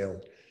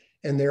unveiled.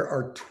 And there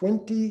are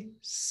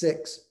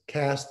 26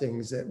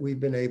 castings that we've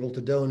been able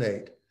to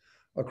donate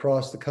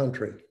across the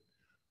country.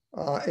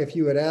 If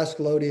you had asked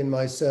Loti and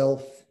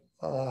myself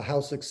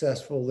how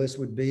successful this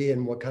would be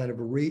and what kind of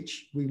a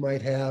reach we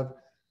might have,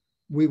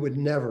 we would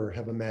never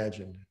have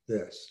imagined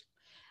this.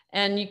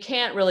 And you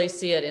can't really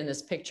see it in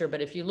this picture,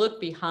 but if you look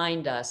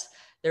behind us,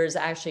 there's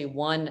actually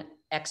one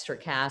extra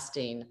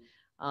casting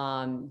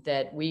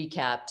that we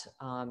kept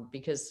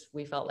because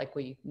we felt like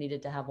we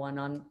needed to have one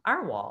on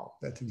our wall.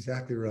 That's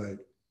exactly right.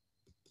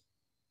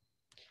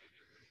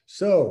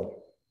 So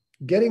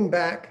getting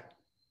back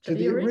to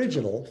the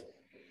original,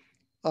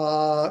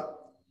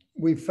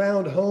 we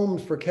found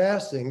homes for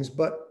castings,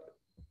 but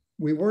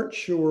we weren't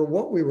sure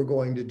what we were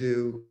going to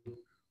do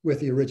with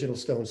the original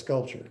stone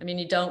sculpture. I mean,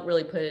 you don't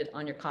really put it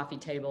on your coffee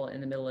table in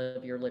the middle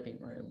of your living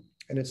room.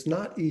 And it's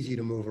not easy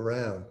to move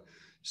around.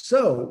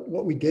 So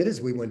what we did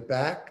is we went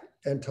back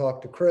and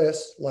talked to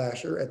Chris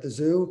Lasher at the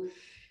zoo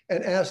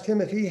and asked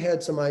him if he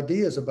had some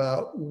ideas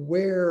about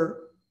where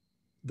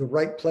the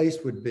right place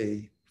would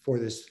be for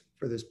this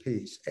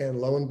piece. And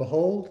lo and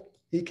behold,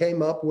 he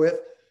came up with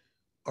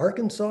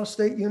Arkansas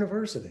State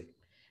University.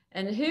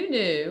 And who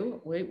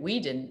knew, we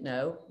didn't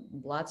know,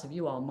 lots of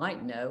you all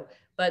might know,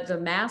 but the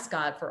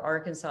mascot for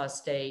Arkansas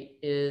State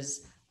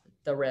is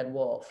the red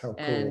wolf. How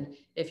cool. And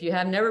if you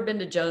have never been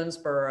to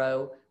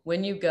Jonesboro,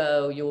 when you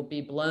go, you'll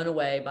be blown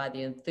away by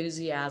the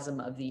enthusiasm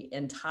of the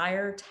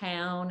entire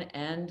town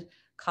and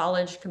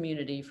college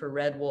community for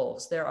red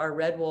wolves. There are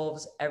red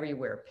wolves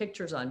everywhere,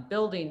 pictures on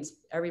buildings,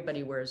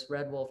 everybody wears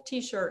red wolf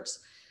t-shirts.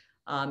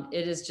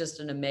 It is just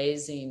an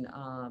amazing,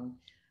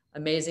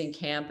 amazing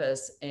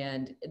campus.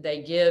 And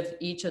they give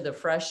each of the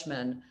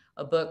freshmen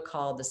a book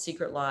called The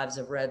Secret Lives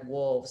of Red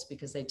Wolves,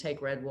 because they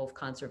take red wolf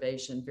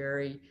conservation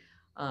very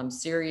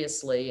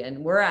seriously.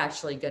 And we're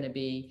actually going to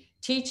be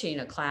teaching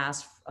a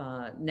class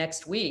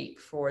next week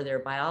for their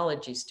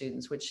biology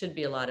students, which should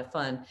be a lot of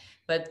fun.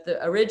 But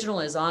the original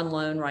is on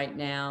loan right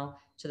now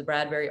to the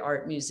Bradbury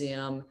Art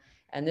Museum.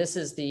 And this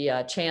is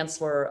the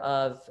chancellor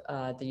of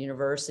the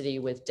university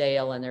with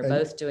Dale, and they're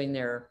both doing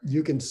their...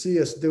 You can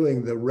see us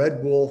doing the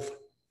red wolf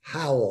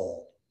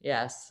howl.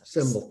 Yes.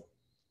 Symbol.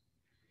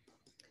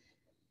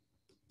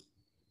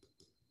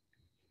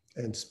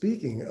 And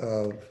speaking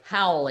of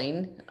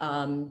howling,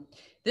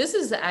 this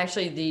is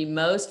actually the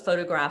most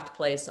photographed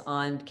place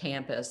on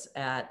campus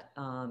at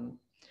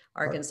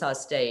Arkansas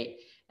State.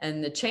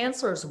 And the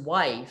chancellor's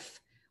wife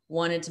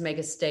wanted to make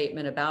a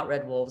statement about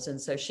red wolves. And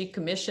so she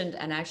commissioned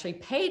and actually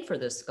paid for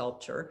this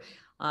sculpture.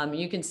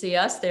 You can see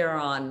us there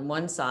on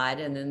one side,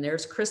 and then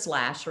there's Chris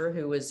Lasher,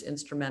 who was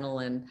instrumental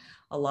in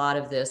a lot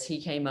of this.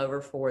 He came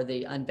over for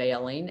the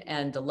unveiling,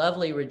 and the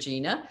lovely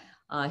Regina,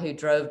 who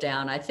drove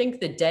down, I think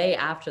the day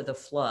after the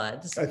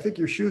floods. I think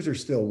your shoes are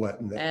still wet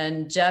in there.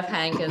 And Jeff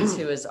Hankins,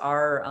 who is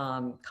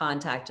our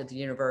contact at the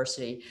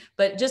university.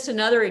 But just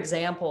another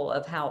example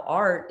of how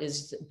art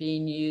is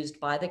being used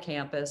by the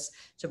campus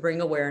to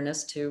bring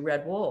awareness to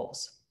red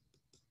wolves.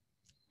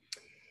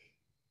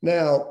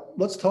 Now,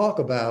 let's talk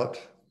about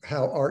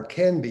how art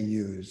can be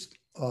used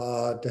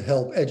to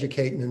help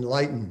educate and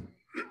enlighten.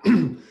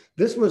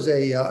 This was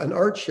an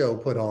art show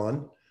put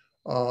on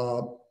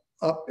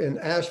up in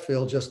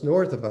Asheville, just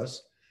north of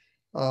us,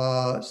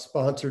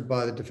 sponsored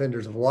by the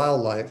Defenders of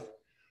Wildlife.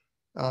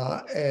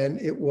 And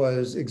it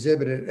was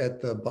exhibited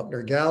at the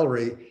Buckner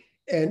Gallery,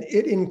 and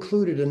it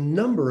included a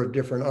number of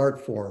different art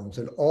forms,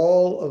 and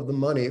all of the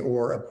money,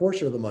 or a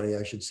portion of the money,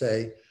 I should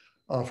say,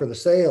 for the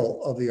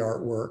sale of the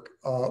artwork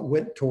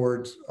went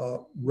towards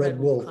red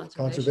wolf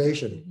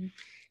conservation. Mm-hmm.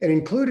 And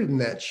included in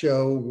that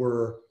show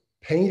were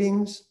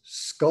paintings,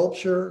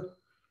 sculpture,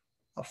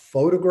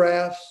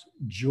 photographs,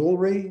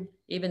 jewelry,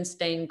 even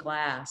stained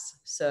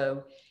glass.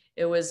 So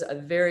it was a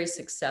very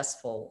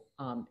successful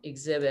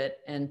exhibit.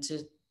 And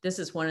this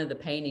is one of the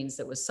paintings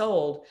that was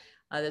sold.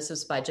 This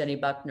was by Jenny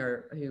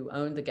Buckner, who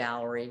owned the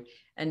gallery.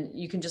 And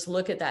you can just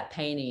look at that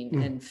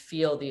painting and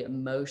feel the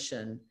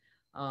emotion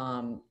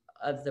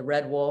of the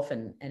red wolf,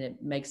 and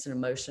it makes an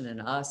emotion in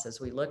us as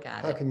we look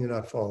at it. How can you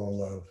not fall in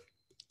love?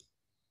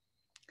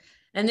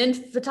 And then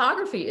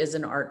photography is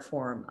an art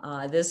form.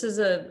 This is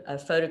a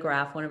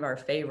photograph, one of our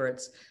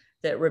favorites,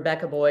 that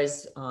Rebecca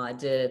Boyes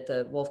did at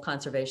the Wolf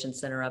Conservation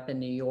Center up in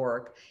New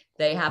York.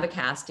 They have a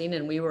casting,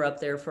 and we were up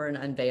there for an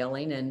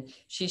unveiling, and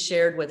she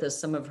shared with us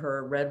some of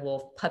her red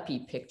wolf puppy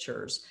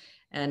pictures.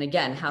 And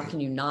again, how can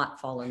you not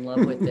fall in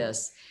love with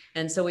this?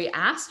 And so we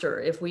asked her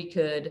if we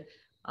could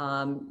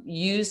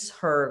use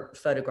her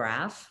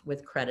photograph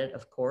with credit,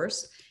 of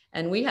course.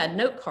 And we had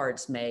note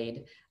cards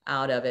made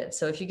out of it.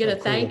 So if you get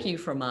a thank you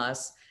from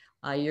us,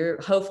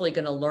 you're hopefully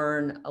going to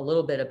learn a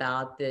little bit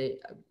about the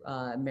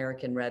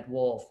American red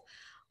wolf.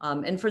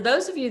 And for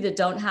those of you that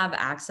don't have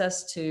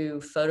access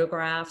to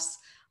photographs,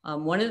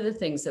 one of the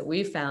things that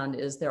we found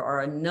is there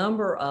are a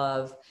number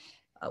of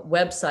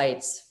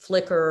websites,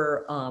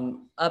 Flickr,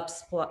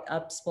 Upsplash,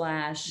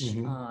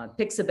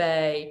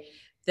 Pixabay,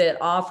 that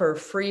offer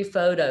free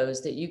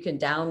photos that you can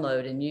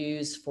download and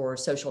use for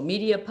social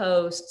media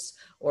posts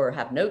or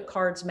have note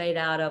cards made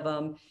out of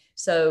them.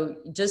 So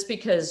just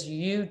because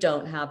you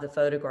don't have the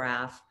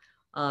photograph,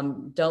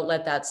 don't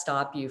let that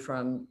stop you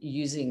from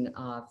using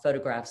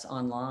photographs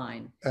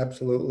online.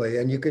 Absolutely.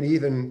 And you can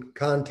even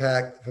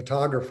contact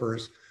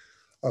photographers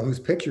whose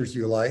pictures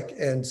you like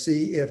and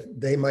see if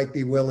they might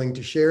be willing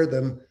to share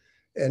them.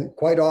 And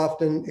quite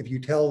often, if you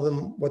tell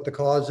them what the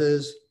cause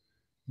is,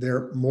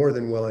 they're more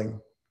than willing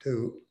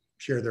to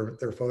share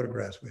their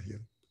photographs with you.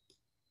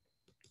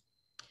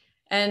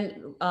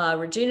 And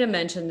Regina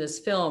mentioned this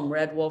film,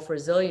 Red Wolf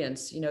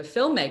Resilience. You know,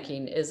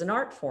 filmmaking is an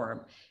art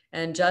form.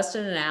 And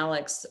Justin and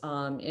Alex,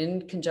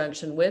 in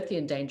conjunction with the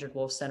Endangered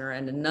Wolf Center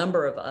and a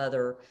number of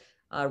other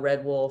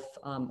red wolf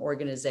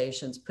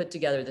organizations, put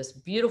together this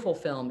beautiful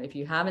film. If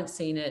you haven't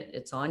seen it,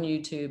 it's on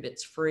YouTube,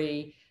 it's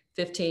free,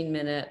 15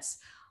 minutes.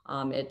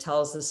 It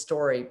tells the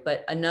story,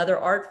 but another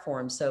art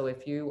form. So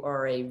if you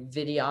are a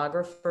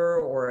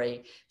videographer or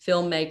a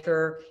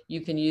filmmaker,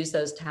 you can use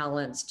those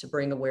talents to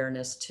bring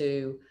awareness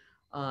to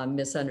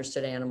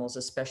misunderstood animals,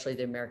 especially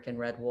the American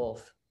red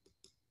wolf.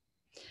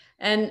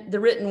 And the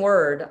written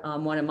word,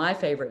 one of my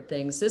favorite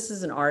things, this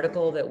is an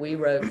article that we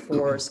wrote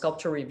for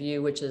Sculpture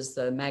Review, which is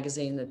the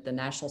magazine that the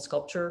National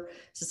Sculpture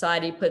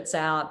Society puts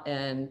out.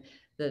 And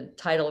the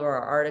title of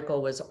our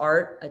article was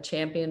Art, a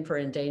Champion for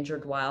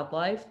Endangered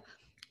Wildlife.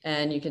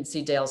 And you can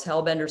see Dale's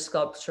Hellbender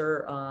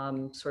sculpture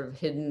sort of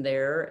hidden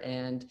there,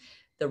 and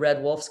the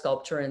red wolf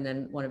sculpture, and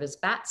then one of his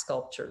bat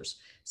sculptures.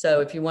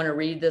 So if you want to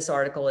read this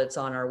article, it's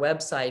on our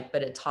website,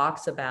 but it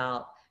talks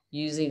about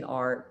using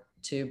art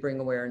to bring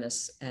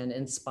awareness and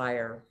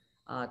inspire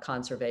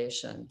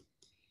conservation.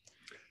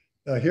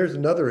 Here's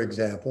another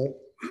example,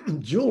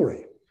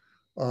 jewelry.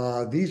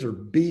 These are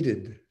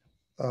beaded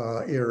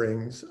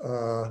earrings,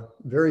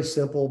 very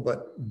simple,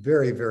 but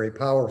very, very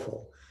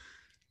powerful.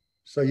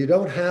 So you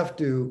don't have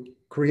to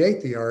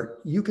create the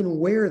art, you can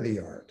wear the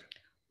art.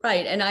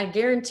 Right, and I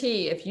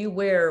guarantee if you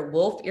wear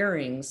wolf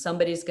earrings,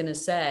 somebody's gonna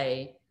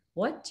say,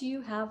 what do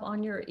you have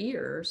on your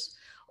ears?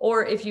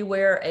 Or if you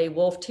wear a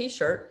wolf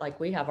t-shirt, like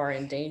we have our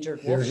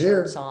Endangered Wolf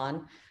shirts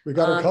on. We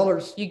got our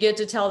colors. You get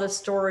to tell the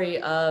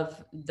story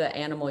of the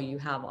animal you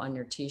have on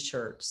your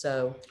t-shirt.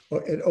 So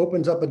it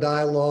opens up a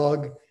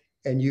dialogue,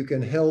 and you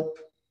can help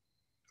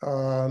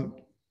put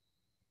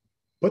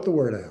the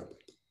word out.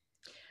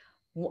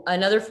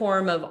 Another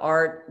form of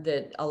art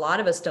that a lot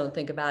of us don't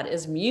think about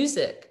is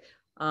music.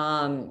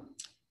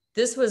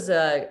 This was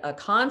a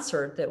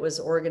concert that was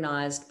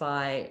organized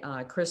by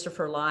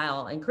Christopher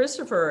Lyle. And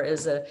Christopher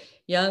is a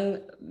young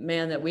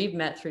man that we've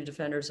met through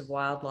Defenders of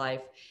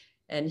Wildlife.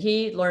 And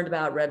he learned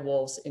about red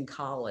wolves in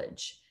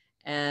college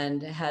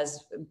and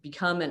has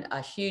become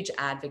a huge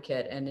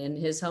advocate. And in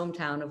his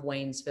hometown of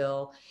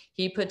Waynesville,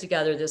 he put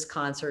together this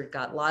concert,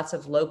 got lots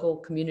of local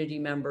community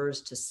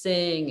members to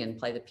sing and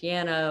play the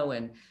piano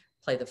and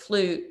play the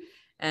flute.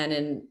 And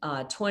in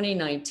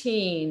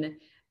 2019,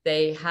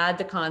 they had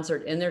the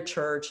concert in their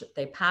church.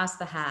 They passed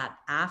the hat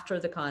after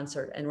the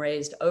concert and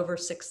raised over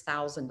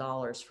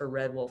 $6,000 for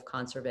red wolf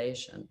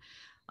conservation.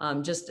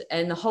 And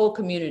the whole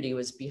community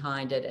was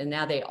behind it. And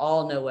now they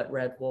all know what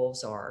red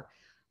wolves are.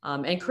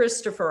 And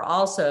Christopher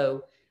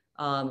also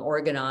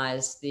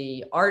organized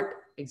the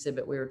art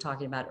exhibit we were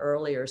talking about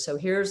earlier. So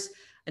here's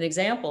an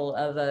example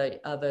of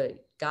a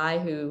guy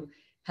who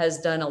has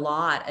done a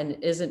lot and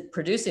isn't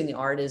producing the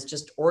art, is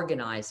just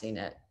organizing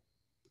it.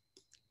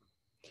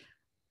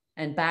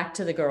 And back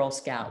to the Girl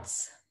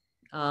Scouts.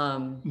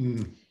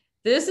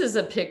 This is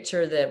a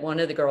picture that one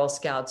of the Girl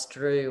Scouts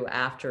drew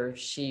after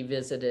she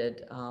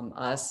visited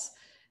us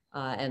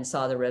and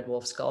saw the red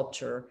wolf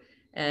sculpture.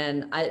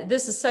 And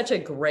this is such a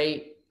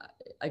great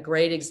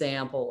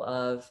example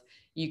of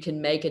you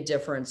can make a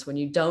difference when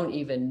you don't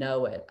even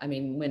know it. I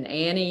mean, when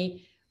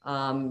Annie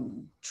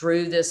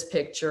drew this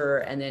picture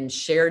and then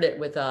shared it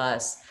with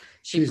us,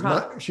 she's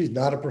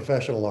not a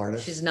professional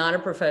artist. She's not a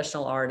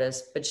professional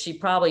artist, but she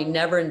probably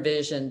never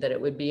envisioned that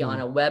it would be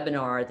on a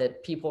webinar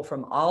that people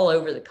from all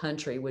over the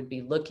country would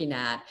be looking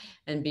at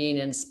and being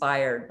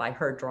inspired by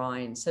her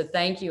drawing. So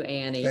thank you,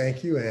 Annie.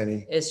 Thank you,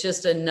 Annie. It's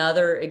just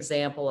another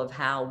example of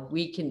how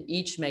we can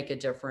each make a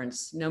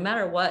difference, no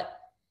matter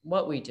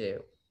what we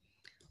do.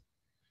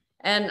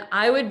 And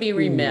I would be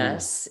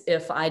remiss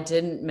if I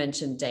didn't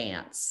mention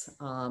dance.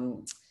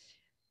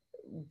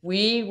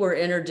 We were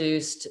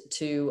introduced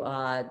to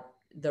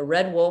the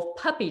red wolf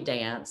puppy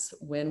dance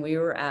when we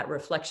were at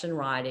Reflection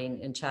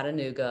Riding in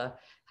Chattanooga,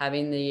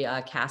 having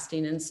the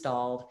casting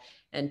installed.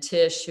 And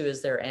Tish, who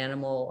is their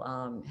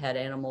head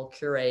animal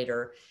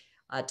curator,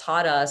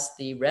 taught us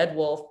the red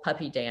wolf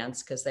puppy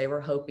dance because they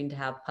were hoping to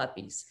have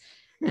puppies.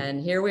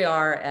 And here we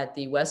are at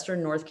the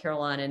Western North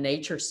Carolina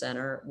Nature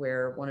Center,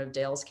 where one of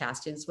Dale's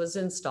castings was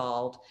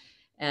installed.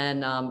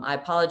 And I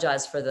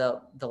apologize for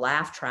the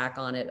laugh track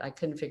on it. I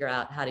couldn't figure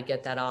out how to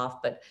get that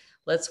off, but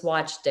let's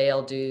watch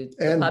Dale do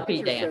the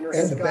puppy dance.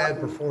 And the bad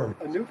performance.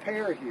 A new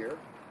pair here,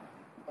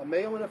 a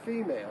male and a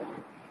female,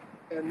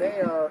 and they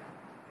are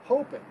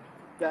hoping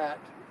that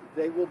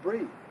they will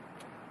breed.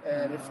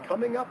 And it's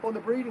coming up on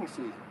the breeding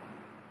season.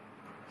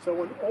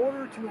 So in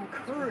order to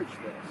encourage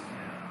this,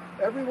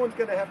 everyone's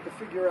going to have to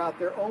figure out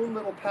their own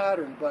little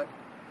pattern, but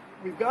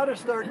we've got to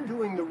start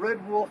doing the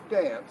red wolf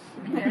dance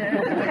to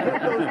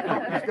get those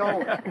puppies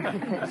going.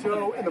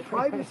 So in the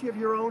privacy of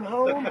your own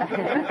home,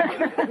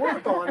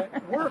 work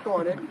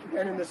on it,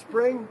 and in the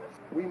spring,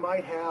 we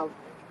might have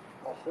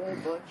a whole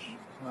bunch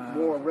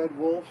more red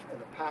wolves, and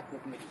the pack will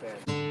be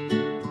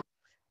expanded.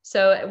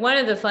 So one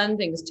of the fun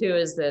things too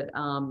is that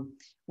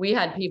we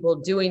had people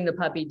doing the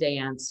puppy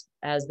dance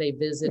as they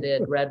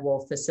visited red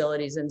wolf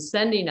facilities and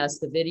sending us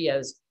the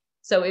videos.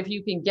 So if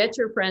you can get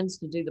your friends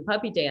to do the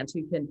puppy dance,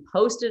 you can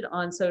post it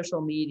on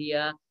social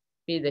media,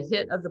 be the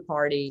hit of the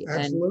party,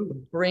 Absolutely.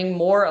 And bring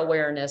more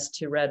awareness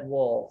to red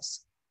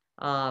wolves.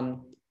 And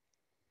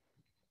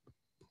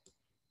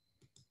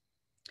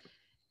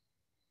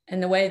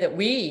the way that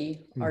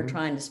we are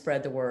trying to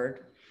spread the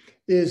word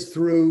is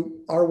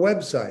through our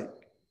website,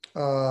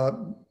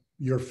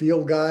 your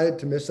field guide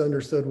to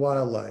misunderstood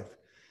wildlife.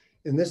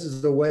 And this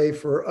is the way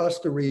for us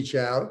to reach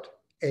out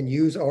and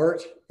use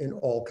art in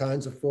all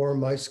kinds of form,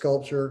 my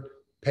sculpture,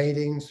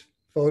 paintings,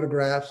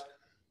 photographs,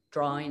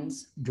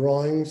 drawings,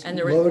 and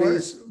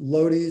the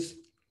Loti's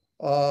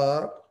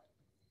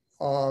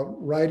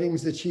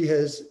writings that she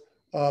has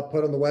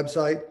put on the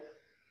website,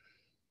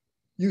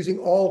 using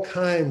all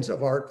kinds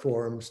of art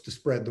forms to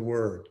spread the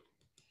word.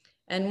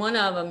 And one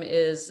of them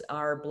is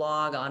our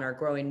blog on our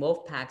growing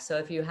wolf pack. So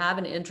if you have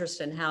an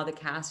interest in how the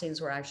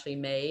castings were actually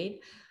made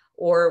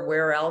or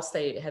where else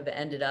they have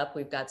ended up,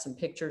 we've got some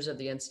pictures of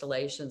the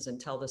installations and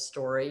tell the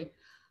story.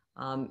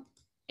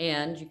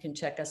 And you can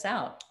check us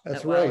out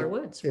at Weiler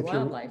Woods for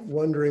Wildlife. If you're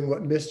wondering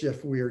what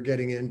mischief we are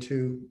getting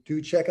into,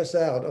 do check us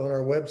out on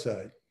our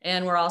website.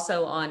 And we're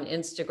also on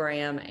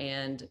Instagram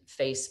and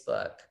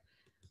Facebook.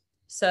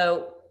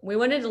 So we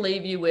wanted to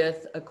leave you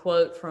with a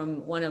quote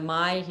from one of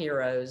my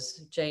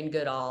heroes, Jane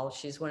Goodall.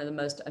 She's one of the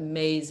most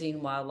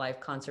amazing wildlife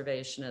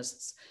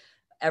conservationists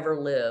ever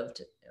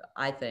lived,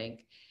 I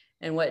think.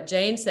 And what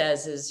Jane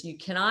says is, you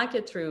cannot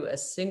get through a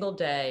single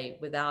day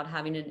without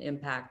having an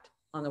impact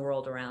on the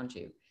world around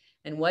you.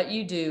 And what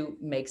you do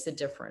makes a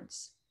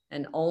difference.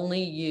 And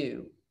only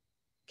you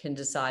can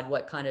decide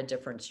what kind of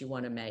difference you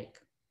want to make.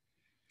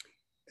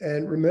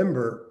 And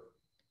remember,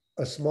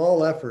 a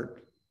small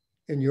effort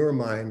in your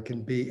mind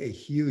can be a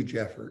huge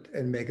effort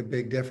and make a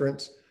big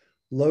difference.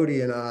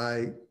 Loti and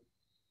I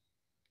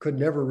could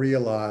never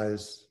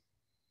realize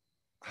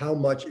how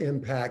much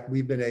impact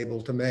we've been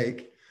able to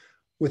make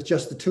with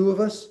just the two of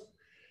us.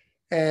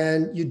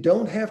 And you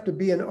don't have to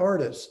be an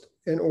artist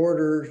in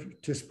order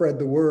to spread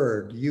the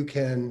word. You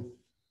can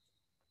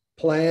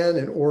plan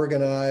and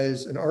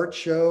organize an art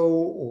show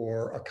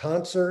or a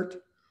concert,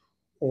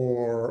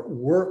 or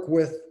work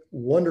with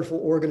wonderful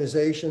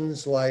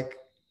organizations like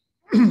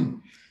the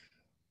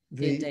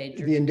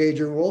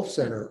Endangered Wolf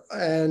Center.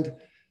 And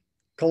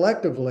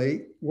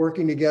collectively,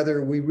 working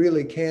together, we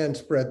really can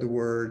spread the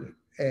word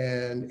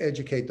and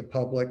educate the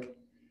public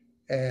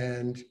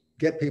and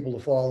get people to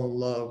fall in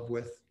love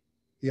with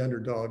the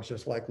underdogs,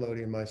 just like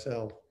Loti and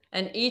myself.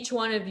 And each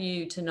one of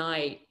you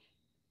tonight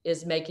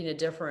is making a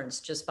difference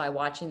just by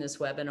watching this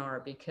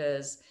webinar,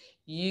 because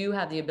you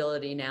have the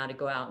ability now to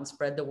go out and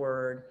spread the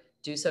word,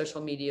 do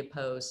social media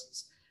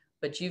posts,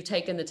 but you've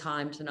taken the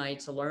time tonight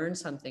to learn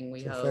something,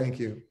 we hope. Thank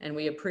you. And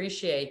we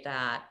appreciate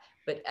that.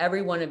 But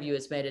every one of you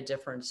has made a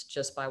difference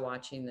just by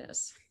watching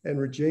this. And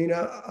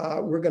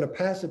Regina, we're going to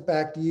pass it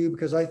back to you,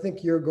 because I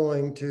think you're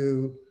going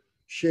to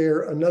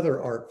share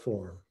another art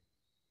form.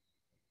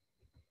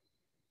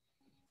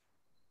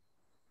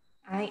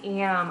 I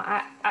am.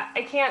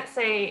 I can't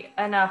say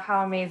enough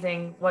how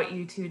amazing what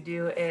you two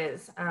do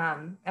is.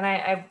 And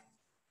I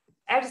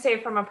have to say,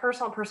 from a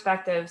personal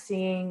perspective,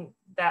 seeing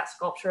that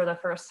sculpture the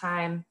first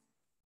time,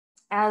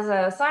 as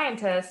a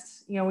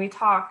scientist, you know, we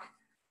talk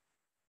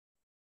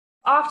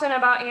often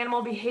about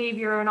animal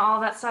behavior and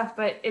all that stuff,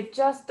 but it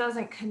just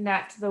doesn't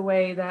connect the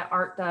way that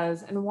art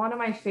does. And one of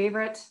my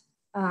favorite,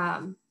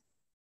 the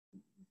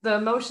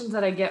emotions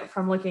that I get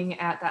from looking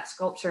at that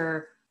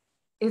sculpture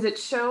is it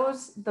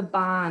shows the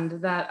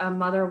bond that a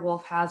mother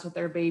wolf has with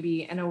their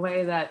baby in a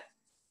way that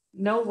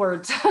no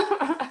words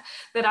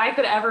that I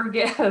could ever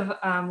give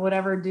would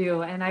ever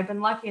do. And I've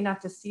been lucky enough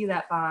to see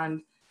that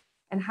bond,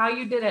 and how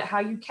you did it, how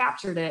you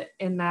captured it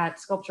in that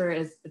sculpture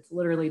it's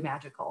literally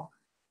magical.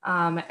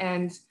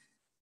 And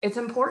it's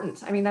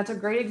important. I mean, that's a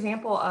great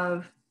example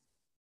of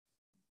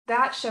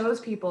that shows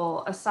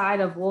people a side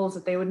of wolves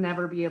that they would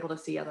never be able to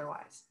see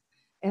otherwise.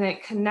 And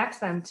it connects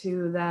them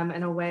to them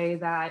in a way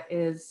that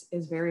is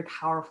very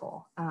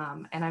powerful.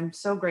 And I'm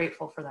so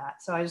grateful for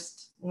that. So I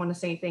just want to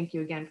say thank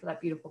you again for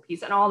that beautiful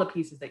piece and all the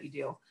pieces that you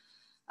do.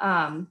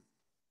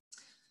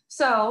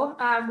 So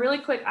really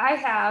quick, I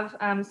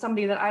have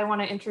somebody that I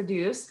want to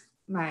introduce,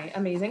 my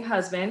amazing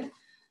husband.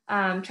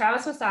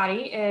 Travis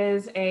Mossotti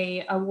is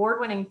an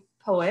award-winning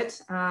poet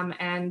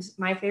and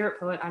my favorite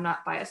poet. I'm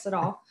not biased at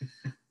all.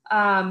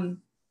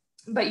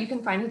 But you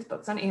can find his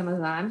books on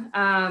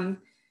Amazon.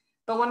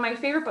 But one of my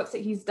favorite books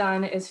that he's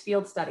done is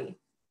Field Study.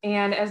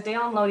 And as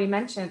Dale and Loti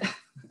mentioned,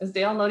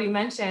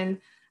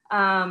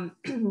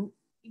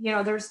 you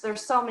know,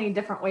 there's so many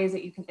different ways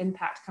that you can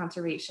impact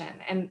conservation.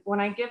 And when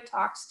I give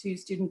talks to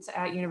students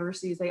at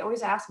universities, they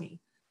always ask me,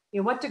 you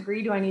know, what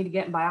degree do I need to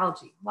get in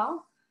biology?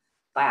 Well,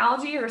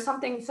 biology or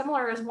something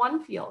similar is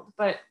one field,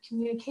 but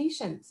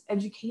communications,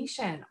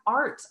 education,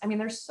 art. I mean,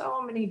 there's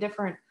so many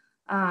different,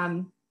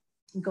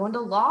 go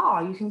into law,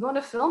 you can go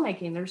into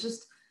filmmaking. There's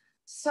just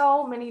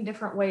so many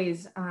different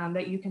ways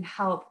that you can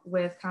help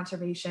with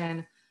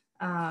conservation.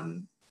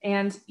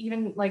 And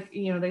even like,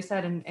 you know, they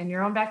said in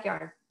your own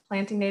backyard,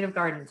 planting native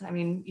gardens. I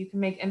mean, you can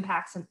make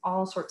impacts in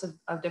all sorts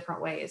of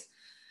different ways.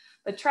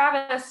 But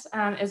Travis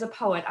is a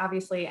poet,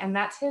 obviously, and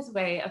that's his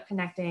way of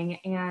connecting.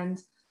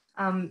 And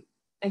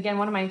again,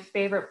 one of my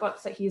favorite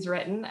books that he's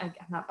written, I'm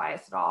not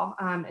biased at all,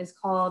 is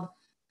called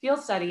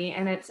Field Study.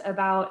 And it's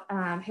about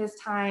his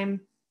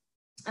time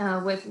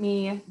with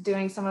me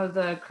doing some of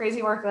the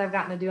crazy work that I've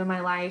gotten to do in my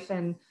life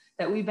and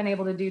that we've been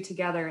able to do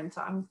together. And so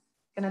I'm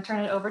going to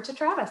turn it over to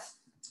Travis.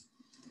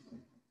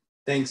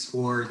 Thanks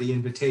for the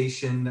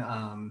invitation.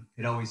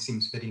 It always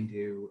seems fitting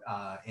to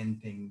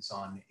end things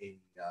on a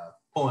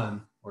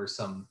poem or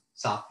some,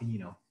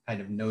 kind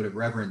kind of note of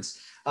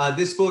reverence.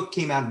 This book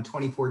came out in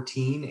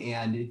 2014,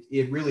 and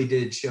it really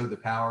did show the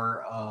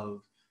power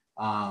of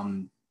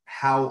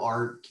how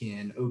art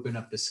can open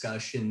up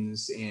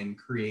discussions and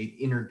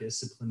create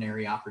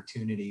interdisciplinary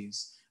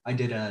opportunities. I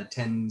did a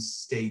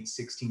 10-state,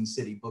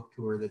 16-city book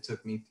tour that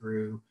took me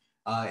through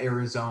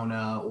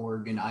Arizona,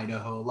 Oregon,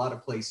 Idaho, a lot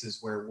of places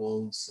where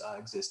wolves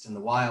exist in the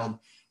wild.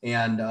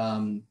 And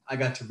I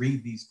got to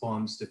read these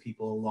poems to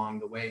people along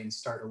the way and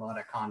start a lot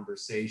of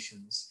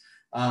conversations.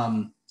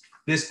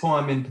 This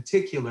poem in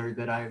particular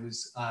that I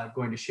was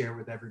going to share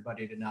with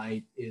everybody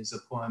tonight is a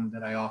poem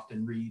that I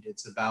often read.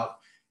 It's about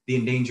the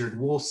Endangered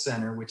Wolf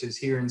Center, which is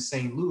here in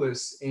St.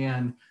 Louis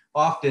and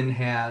often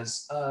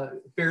has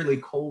fairly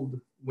cold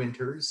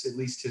winters, at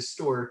least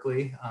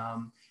historically.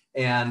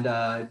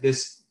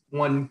 This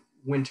one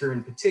winter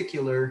in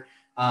particular,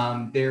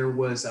 there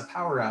was a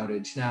power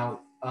outage. Now,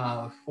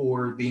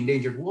 for the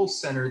Endangered Wolf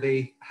Center,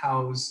 they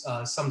house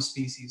some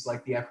species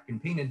like the African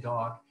painted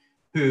dog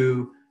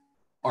who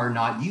are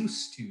not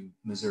used to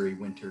Missouri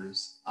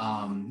winters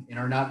and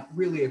are not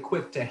really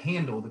equipped to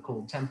handle the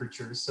cold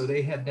temperatures. So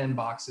they have den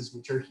boxes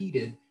which are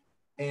heated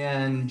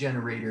and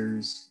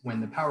generators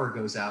when the power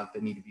goes out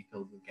that need to be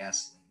filled with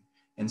gasoline.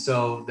 And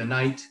so the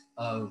night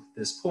of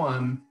this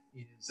poem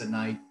is a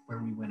night where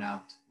we went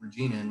out,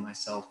 Regina and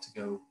myself, to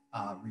go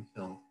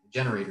refill the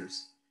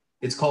generators.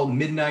 It's called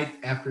Midnight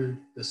After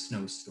the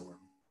Snowstorm.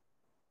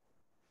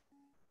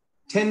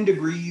 10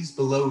 degrees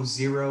below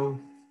zero,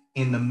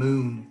 and the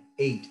moon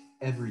ate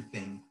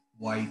everything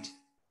white,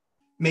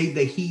 made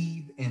the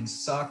heave and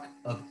suck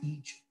of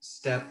each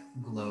step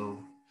glow,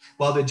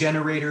 while the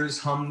generators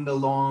hummed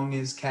along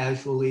as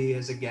casually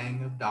as a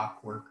gang of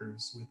dock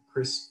workers with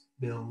crisp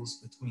bills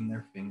between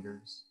their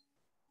fingers.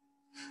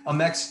 A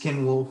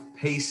Mexican wolf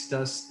paced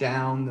us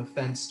down the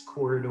fenced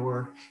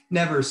corridor,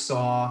 never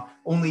saw,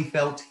 only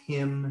felt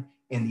him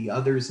and the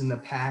others in the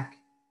pack,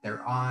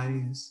 their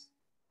eyes.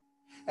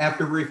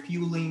 After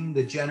refueling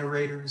the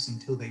generators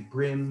until they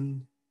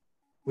brimmed,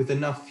 with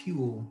enough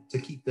fuel to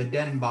keep the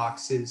den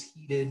boxes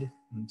heated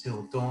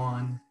until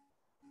dawn,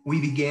 we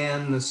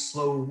began the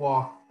slow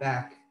walk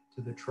back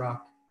to the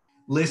truck,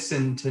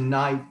 listened to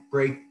night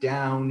break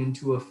down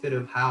into a fit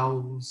of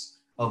howls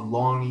of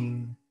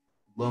longing,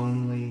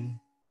 lonely.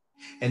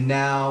 And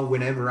now,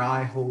 whenever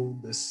I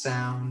hold the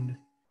sound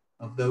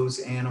of those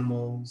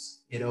animals,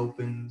 it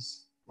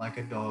opens like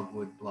a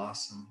dogwood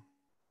blossom.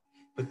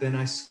 But then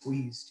I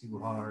squeeze too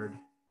hard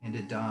and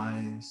it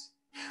dies.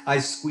 I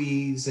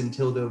squeeze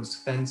until those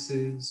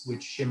fences,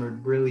 which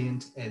shimmered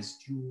brilliant as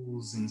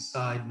jewels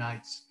inside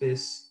night's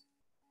fist,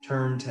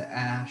 turn to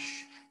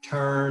ash,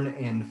 turn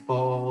and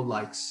fall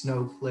like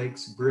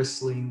snowflakes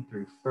bristling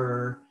through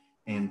fir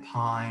and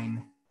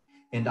pine.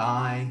 And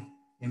I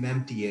am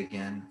empty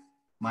again,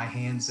 my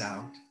hands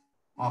out,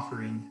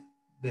 offering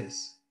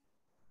this.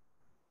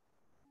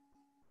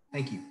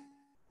 Thank you.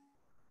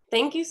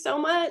 Thank you so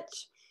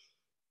much.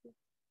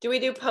 Do we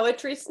do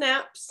poetry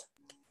snaps?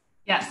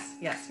 Yes,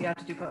 you have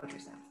to do poetry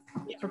snaps.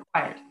 It's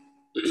required.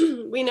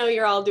 We know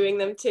you're all doing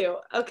them too.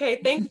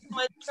 Okay, thanks so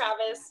much,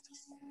 Travis.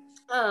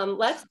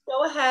 Let's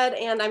go ahead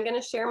and I'm going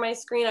to share my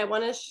screen. I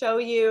want to show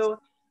you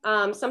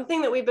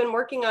something that we've been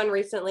working on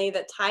recently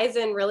that ties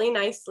in really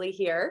nicely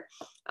here.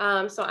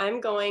 So I'm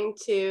going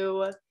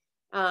to,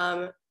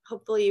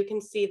 hopefully you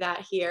can see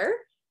that here.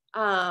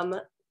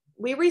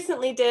 We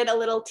recently did a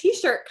little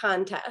t-shirt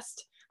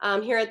contest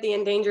here at the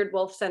Endangered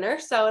Wolf Center.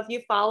 So if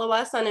you follow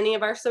us on any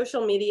of our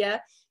social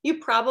media, you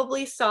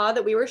probably saw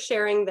that we were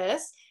sharing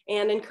this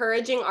and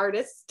encouraging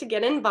artists to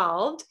get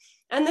involved.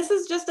 And this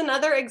is just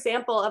another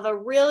example of a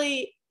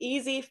really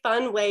easy,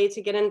 fun way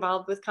to get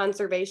involved with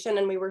conservation.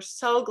 And we were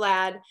so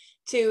glad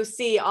to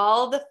see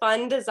all the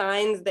fun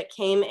designs that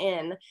came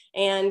in.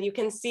 And you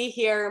can see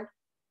here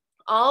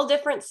all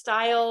different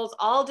styles,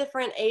 all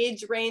different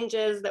age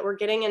ranges that were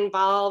getting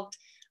involved.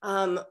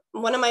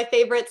 One of my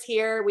favorites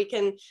here, we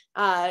can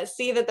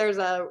see that there's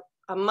a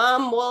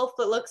mom wolf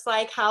that looks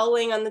like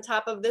howling on the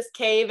top of this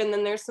cave, and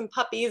then there's some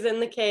puppies in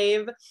the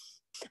cave.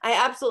 I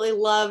absolutely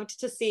loved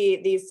to see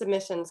these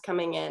submissions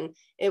coming in.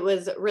 It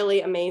was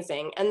really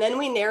amazing. And then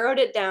we narrowed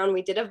it down.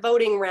 We did a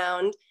voting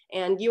round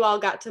and you all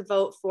got to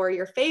vote for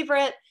your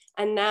favorite.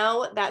 And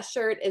now that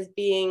shirt is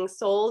being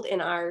sold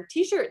in our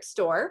t-shirt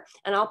store.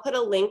 And I'll put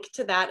a link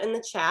to that in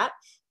the chat.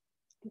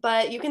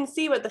 But you can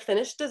see what the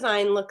finished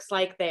design looks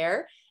like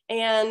there.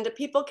 And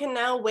people can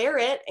now wear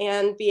it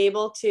and be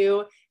able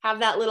to have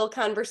that little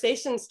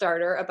conversation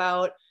starter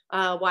about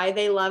why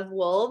they love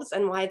wolves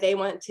and why they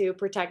want to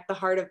protect the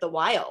heart of the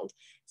wild.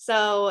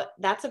 So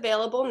that's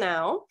available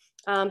now,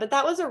 but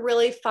that was a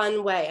really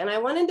fun way. And I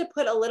wanted to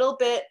put a little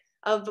bit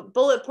of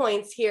bullet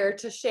points here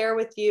to share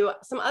with you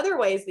some other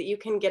ways that you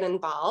can get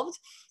involved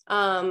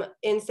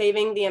in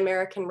saving the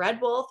American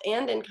red wolf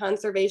and in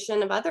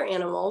conservation of other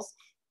animals.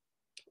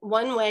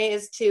 One way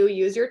is to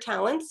use your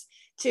talents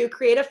to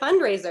create a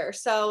fundraiser.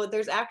 So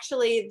there's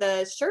actually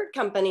the shirt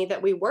company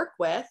that we work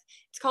with.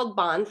 It's called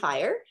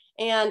Bonfire.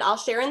 And I'll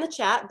share in the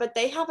chat, but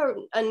they have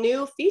a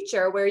new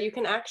feature where you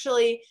can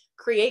actually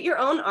create your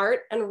own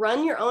art and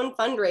run your own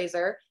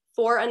fundraiser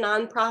for a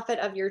nonprofit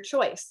of your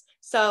choice.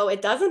 So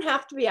it doesn't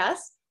have to be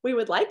us. We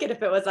would like it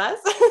if it was us,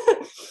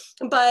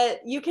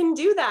 but you can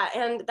do that.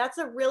 And that's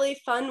a really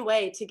fun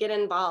way to get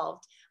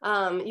involved.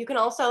 You can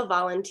also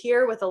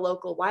volunteer with a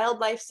local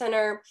wildlife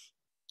center.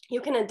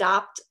 You can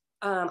adopt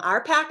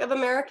our pack of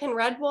American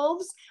red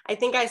wolves. I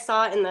think I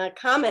saw in the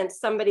comments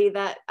somebody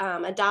that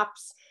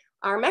adopts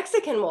our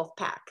Mexican wolf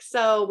pack.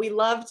 So we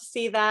love to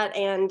see that.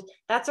 And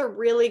that's a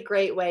really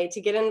great way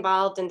to get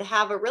involved and to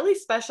have a really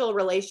special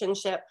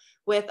relationship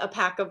with a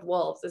pack of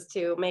wolves, is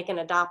to make an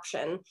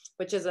adoption,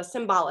 which is a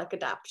symbolic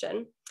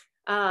adoption.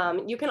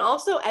 You can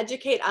also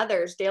educate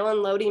others. Dale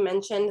and Loti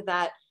mentioned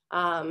that,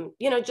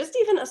 just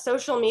even a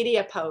social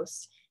media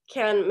post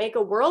can make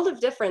a world of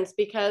difference,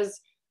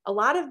 because a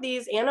lot of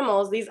these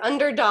animals, these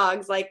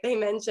underdogs, like they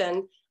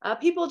mentioned,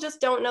 people just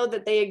don't know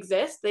that they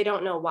exist. They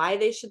don't know why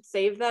they should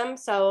save them.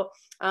 So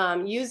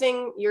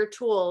using your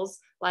tools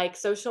like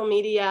social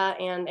media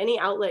and any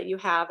outlet you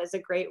have is a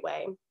great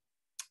way.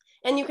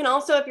 And you can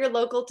also, if you're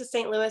local to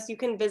St. Louis, you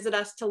can visit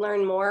us to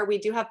learn more. We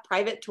do have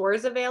private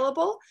tours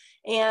available,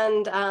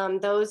 and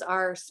those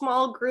are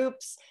small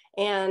groups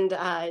and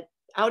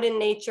out in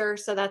nature.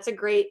 So that's a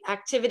great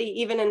activity,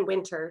 even in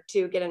winter,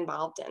 to get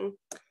involved in.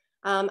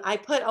 I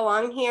put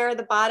along here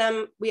the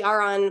bottom, we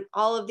are on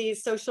all of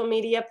these social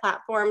media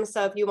platforms.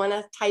 So if you want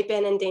to type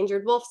in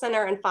Endangered Wolf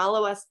Center and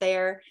follow us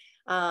there,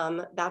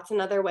 that's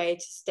another way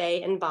to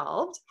stay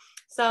involved.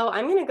 So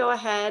I'm going to go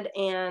ahead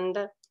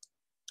and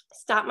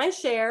stop my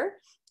share.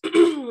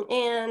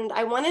 And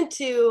I wanted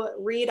to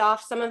read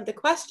off some of the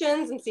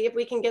questions and see if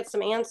we can get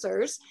some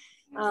answers.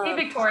 Hey,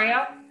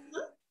 Victoria,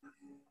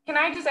 can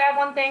I just add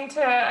one thing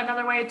to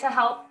another way to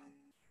help?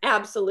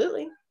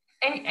 Absolutely.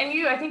 And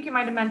you, I think you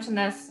might have mentioned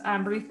this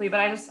briefly, but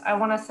I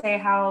want to say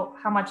how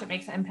much it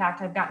makes an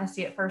impact. I've gotten to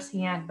see it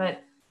firsthand,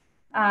 but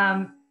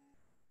the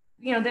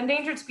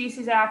Endangered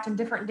Species Act and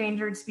different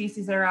endangered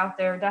species that are out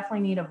there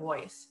definitely need a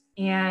voice.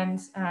 And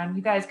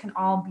you guys can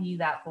all be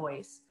that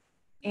voice.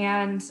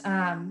 And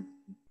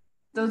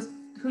those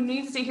who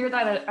needs to hear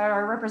that are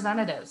our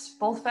representatives,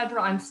 both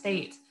federal and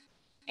state.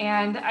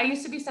 And I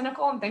used to be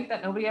cynical and think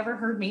that nobody ever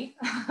heard me,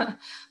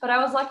 but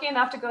I was lucky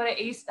enough to go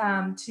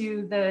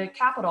to the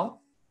Capitol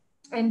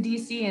in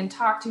DC and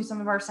talk to some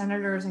of our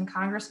senators and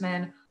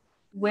congressmen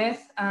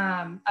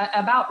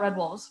about red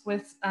wolves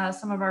with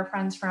some of our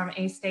friends from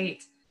A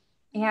State.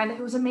 And it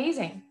was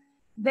amazing.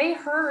 They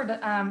heard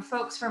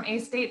folks from A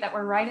State that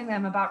were writing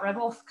them about red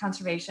wolf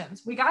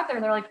conservations. We got there,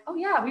 they're like, oh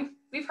yeah,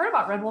 we've heard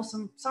about red wolves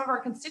from some of our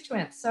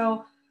constituents.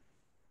 So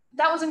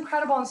that was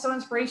incredible and so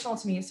inspirational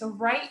to me. So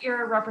write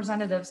your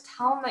representatives,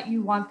 tell them that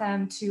you want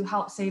them to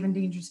help save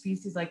endangered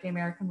species like the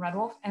American red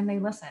wolf, and they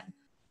listen.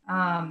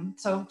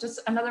 So just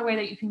another way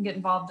that you can get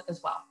involved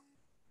as well.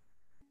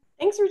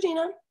 Thanks,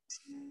 Regina.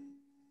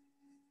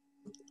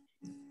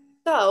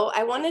 So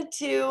I wanted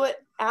to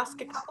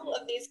ask a couple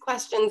of these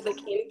questions that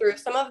came through.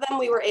 Some of them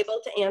we were able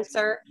to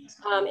answer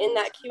in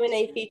that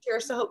Q&A feature.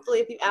 So hopefully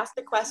if you ask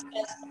the question,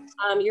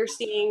 you're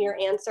seeing your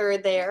answer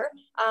there.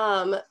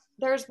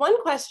 There's one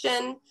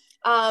question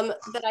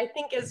that I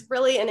think is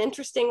really an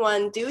interesting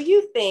one. Do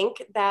you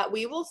think that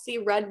we will see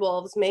red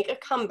wolves make a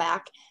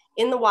comeback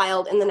in the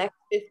wild in the next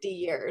 50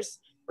 years?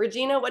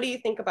 Regina, what do you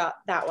think about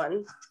that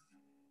one?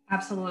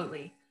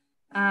 Absolutely.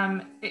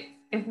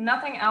 If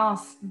nothing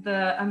else,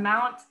 the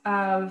amount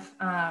of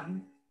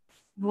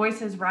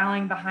voices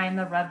rallying behind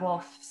the red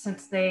wolf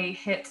since they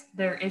hit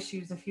their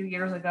issues a few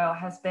years ago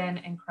has been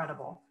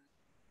incredible.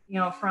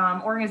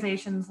 From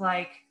organizations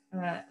like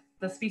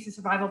the Species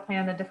Survival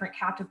Plan, the different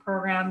captive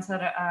programs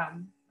that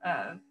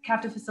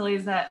captive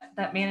facilities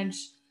that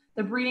manage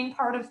the breeding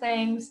part of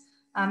things,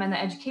 and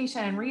the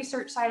education and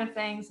research side of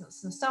things, and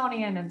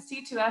Smithsonian and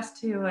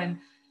C2S2. And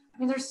I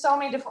mean, there's so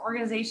many different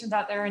organizations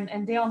out there,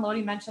 and Dale and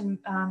Loti mentioned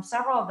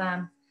several of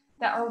them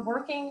that are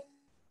working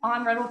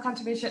on red wolf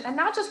conservation, and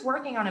not just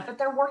working on it, but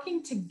they're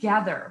working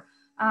together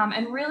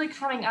and really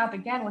coming up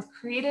again with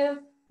creative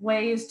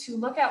ways to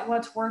look at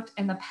what's worked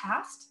in the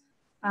past,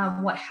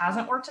 what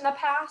hasn't worked in the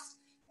past,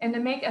 and to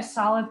make a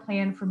solid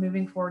plan for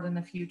moving forward in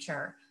the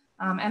future.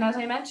 And as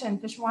I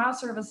mentioned, Fish and Wildlife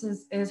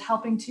Services is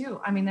helping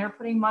too. I mean, they're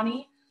putting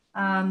money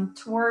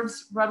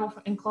towards red wolf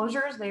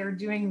enclosures. They are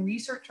doing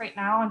research right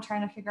now and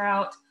trying to figure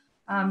out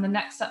the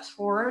next steps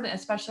forward,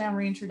 especially on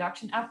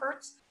reintroduction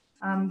efforts.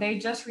 They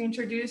just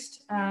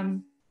reintroduced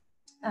some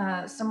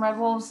red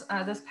wolves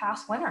this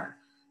past winter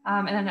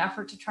in an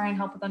effort to try and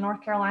help with the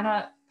North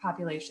Carolina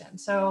population.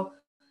 So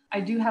I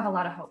do have a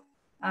lot of hope,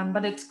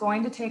 but it's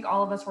going to take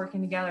all of us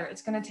working together.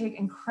 It's going to take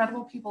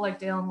incredible people like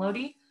Dale and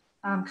Loti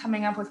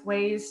coming up with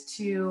ways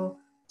to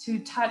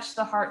touch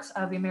the hearts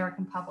of the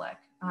American public.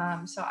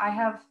 So I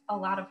have a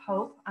lot of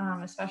hope,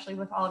 especially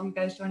with all of you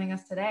guys joining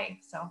us today.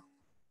 So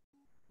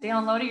Dale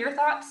and Loti, your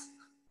thoughts?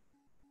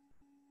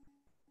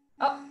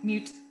 Oh,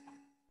 mute.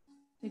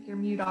 Take your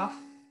mute off.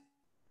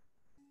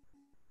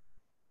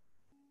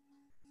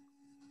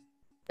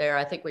 There,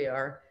 I think we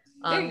are.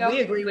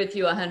 We agree with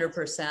you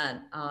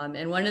 100%.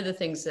 And one of the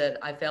things that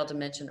I failed to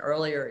mention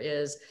earlier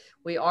is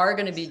we are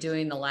going to be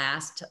doing the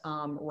last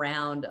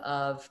round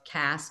of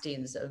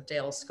castings of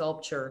Dale's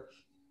sculpture.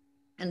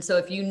 And so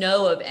if you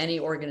know of any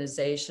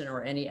organization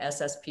or any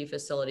SSP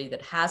facility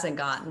that hasn't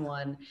gotten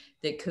one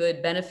that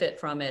could benefit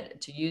from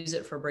it to use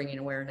it for bringing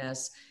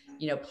awareness,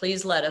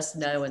 please let us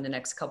know in the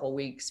next couple of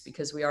weeks,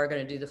 because we are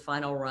going to do the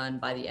final run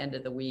by the end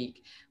of the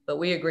week. But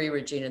we agree,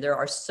 Regina, there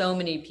are so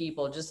many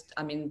people,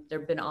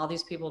 there've been all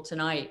these people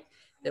tonight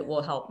that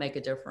will help make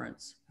a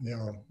difference.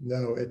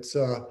 No, it's,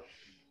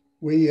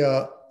 we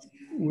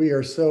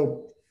are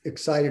so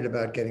excited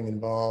about getting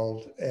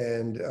involved,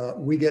 and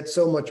we get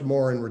so much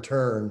more in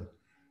return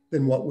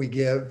than what we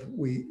give.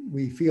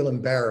 We feel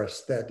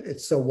embarrassed that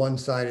it's so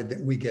one-sided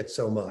that we get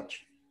so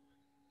much.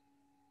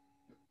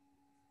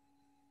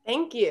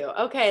 Thank you.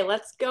 Okay,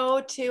 let's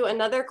go to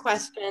another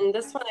question.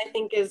 This one I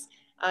think is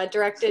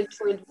directed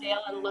towards Dale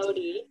and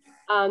Loti.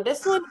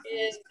 This one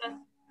is,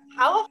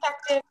 how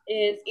effective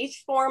is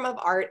each form of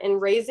art in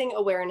raising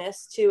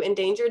awareness to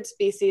endangered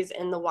species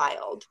in the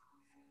wild?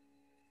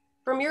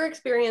 From your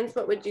experience,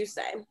 what would you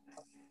say?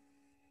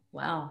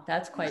 Wow,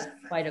 that's quite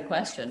a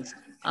question.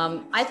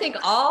 I think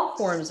all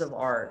forms of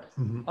art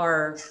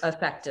are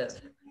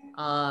effective.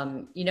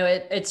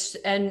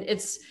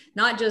 It's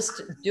not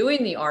just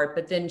doing the art,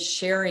 but then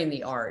sharing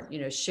the art,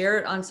 share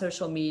it on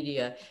social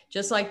media,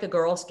 just like the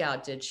Girl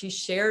Scout did. She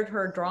shared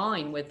her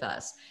drawing with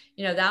us.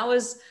 That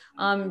was,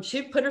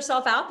 she put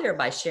herself out there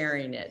by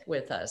sharing it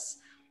with us.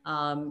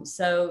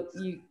 So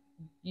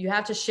you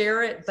have to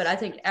share it, but I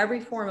think every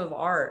form of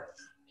art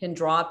can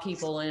draw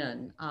people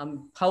in.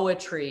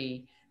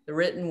 Poetry, the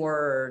written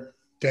word,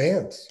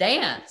 dance.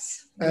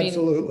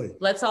 Absolutely.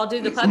 Let's all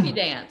do the puppy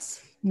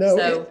dance. No,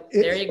 so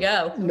there you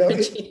go. No,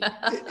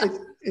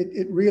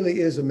 it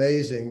really is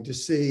amazing to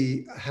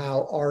see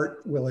how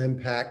art will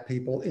impact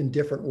people in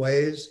different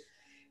ways.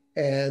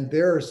 And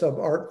there are some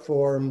art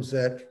forms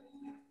that,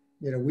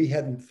 we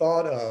hadn't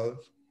thought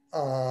of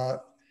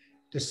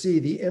to see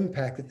the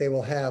impact that they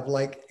will have,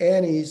 like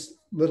Annie's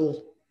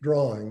little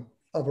drawing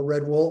of a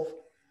red wolf.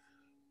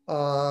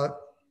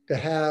 To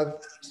have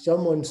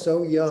someone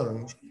so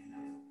young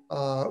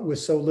with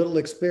so little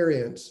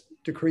experience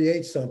to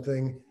create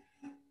something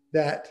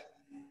that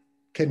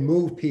can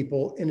move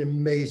people in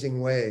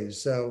amazing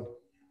ways. So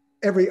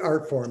every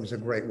art form is a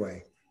great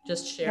way.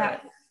 Just share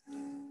it.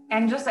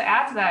 And just to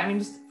add to that,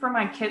 just from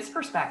my kids'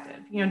 perspective,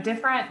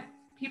 different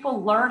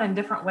people learn in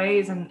different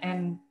ways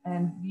and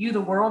view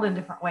the world in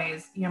different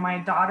ways. My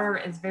daughter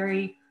is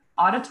very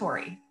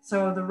auditory.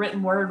 So the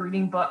written word,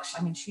 reading books,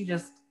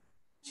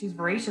 she's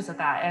voracious at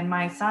that. And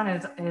my son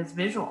is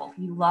visual.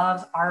 He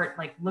loves art,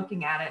 like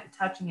looking at it and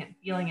touching it and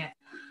feeling it.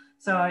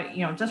 So,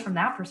 just from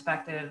that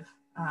perspective,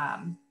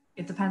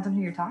 it depends on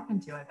who you're talking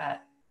to, I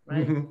bet.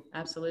 Right.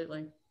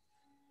 Absolutely.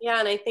 Yeah.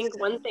 And I think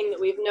one thing that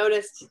we've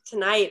noticed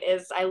tonight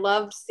is I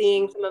loved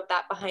seeing some of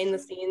that behind the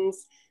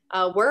scenes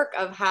work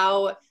of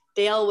how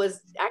Dale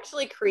was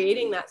actually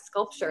creating that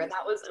sculpture.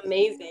 That was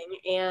amazing.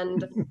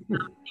 And I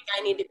think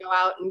I need to go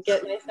out and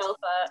get myself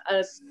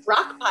a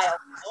rock pile.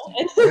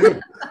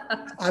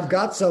 I've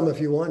got some if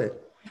you want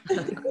it.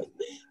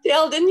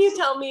 Dale, didn't you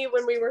tell me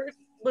when we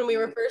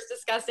were first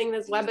discussing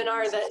this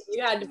webinar that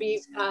you had to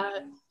be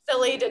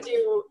silly to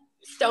do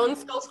stone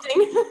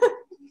sculpting?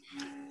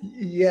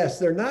 Yes,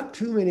 there are not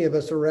too many of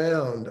us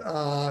around.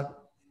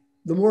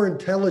 The more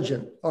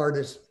intelligent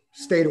artists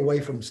stayed away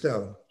from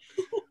stone.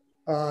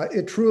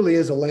 It truly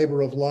is a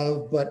labor of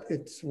love, but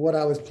it's what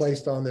I was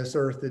placed on this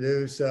earth to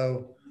do.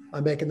 So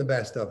I'm making the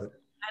best of it.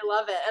 I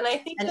love it. And I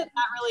think that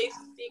really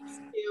speaks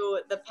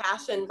to the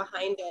passion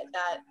behind it,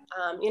 that,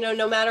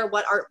 no matter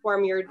what art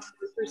form you're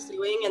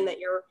pursuing and that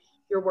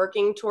you're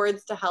working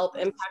towards to help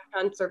impact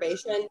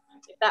conservation,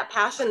 if that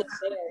passion is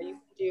there, you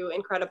can do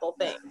incredible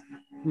things.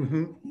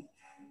 Mm-hmm.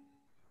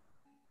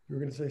 You were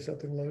going to say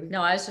something, Loti?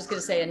 No, I was just going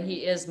to say, and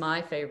he is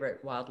my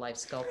favorite wildlife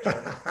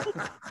sculptor.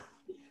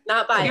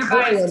 Not biased.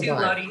 You're biased too,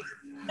 Loti.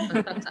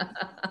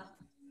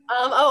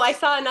 I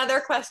saw another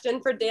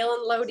question for Dale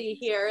and Loti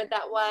here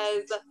that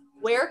was,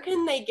 where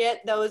can they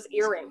get those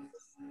earrings?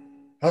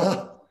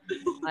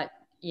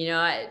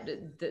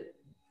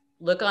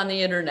 Look on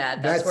the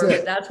internet.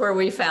 That's where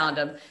we found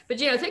them. But,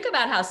 think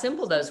about how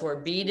simple those were.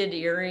 Beaded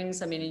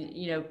earrings.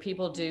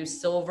 People do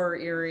silver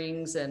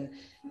earrings and,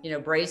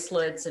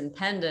 bracelets and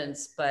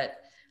pendants,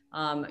 but,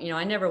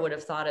 I never would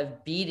have thought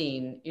of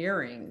beading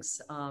earrings.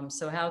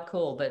 So how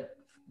cool, but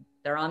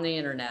they're on the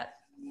internet.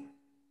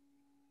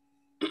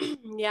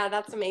 Yeah,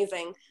 that's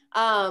amazing.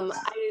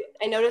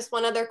 I noticed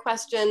one other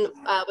question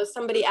was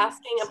somebody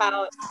asking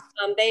about,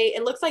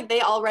 it looks like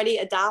they already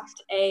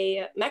adopt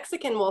a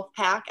Mexican wolf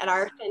pack at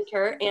our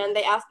center, and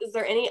they asked, is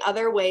there any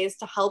other ways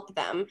to help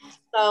them?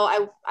 So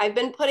I've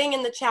been putting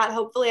in the chat,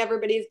 hopefully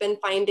everybody's been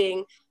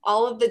finding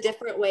all of the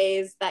different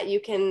ways that you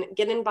can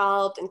get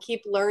involved and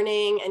keep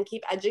learning and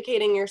keep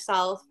educating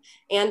yourself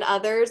and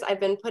others. I've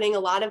been putting a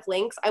lot of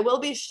links. I will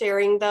be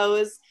sharing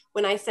those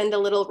when I send a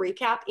little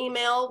recap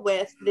email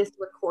with this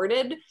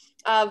recorded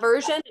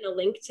version and a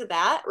link to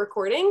that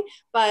recording.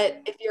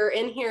 But if you're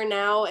in here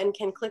now and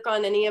can click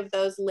on any of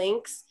those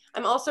links,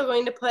 I'm also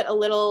going to put a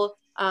little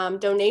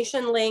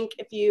donation link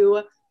if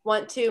you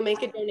want to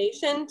make a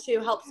donation to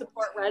help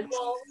support Red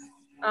Wolves.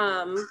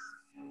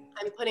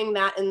 I'm putting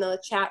that in the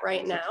chat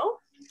right now.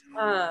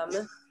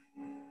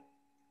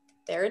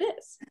 There it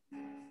is.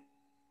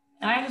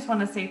 And I just want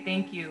to say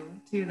thank you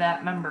to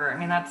that member. I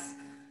mean, that's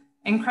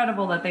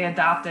incredible that they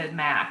adopted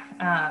Mac.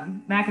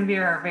 Mac and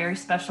Vera are very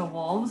special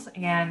wolves,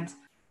 and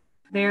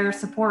their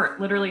support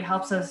literally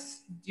helps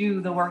us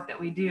do the work that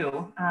we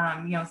do,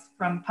 you know,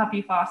 from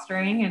puppy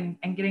fostering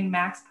and getting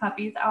Mac's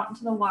puppies out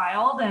into the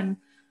wild. And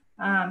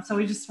so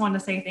we just want to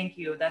say thank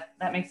you.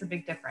 That makes a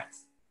big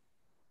difference.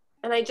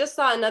 And I just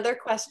saw another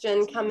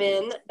question come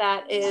in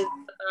that is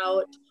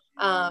about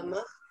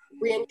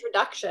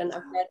reintroduction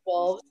of red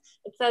wolves.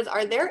 It says,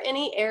 are there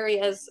any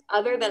areas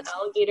other than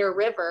Alligator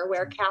River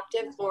where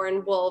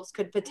captive-born wolves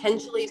could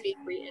potentially be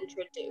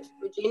reintroduced?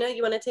 Regina,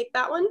 you want to take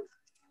that one?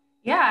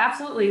 Yeah,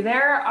 absolutely.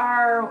 There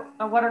are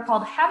what are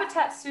called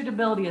habitat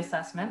suitability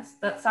assessments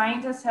that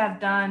scientists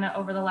have done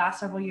over the last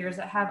several years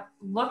that have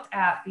looked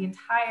at the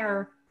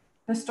entire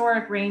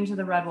historic range of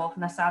the red wolf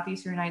in the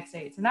southeastern United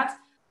States. And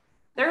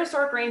their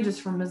historic range is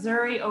from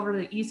Missouri over to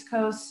the East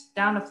Coast,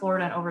 down to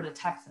Florida, and over to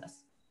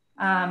Texas.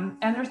 And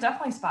there's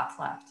definitely spots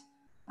left.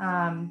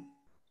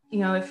 You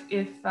know,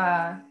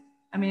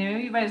 I mean,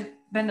 if you guys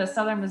been to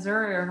southern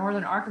Missouri or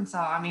northern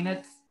Arkansas, I mean,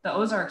 the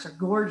Ozarks are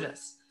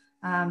gorgeous.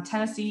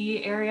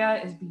 Tennessee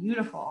area is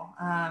beautiful.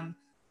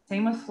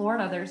 Same with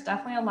Florida. There's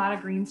definitely a lot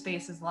of green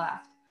spaces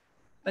left,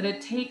 but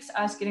it takes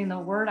us getting the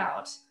word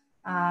out.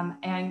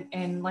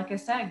 And like I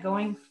said,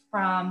 going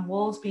from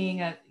wolves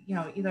being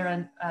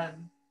either a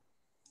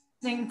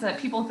thing that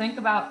people think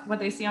about what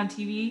they see on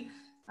TV,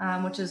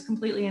 which is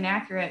completely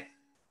inaccurate,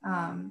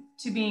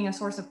 to being a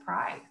source of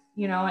pride,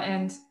 you know,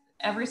 and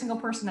every single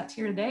person that's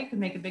here today could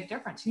make a big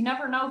difference. You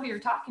never know who you're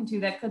talking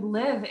to that could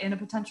live in a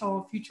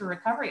potential future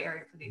recovery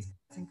area for these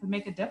guys and could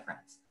make a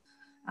difference.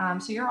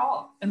 So you're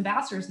all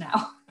ambassadors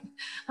now.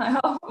 I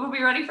hope we'll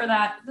be ready for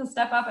that to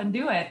step up and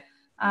do it.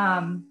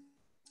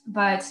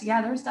 But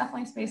yeah, there's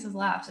definitely spaces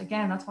left.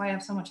 Again, that's why I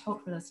have so much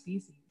hope for this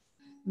species.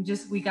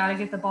 We got to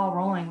get the ball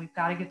rolling. We've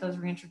got to get those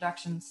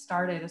reintroductions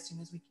started as soon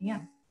as we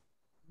can.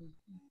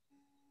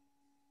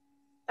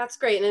 That's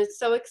great. And it's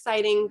so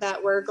exciting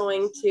that we're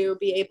going to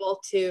be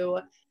able to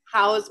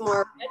house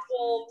more red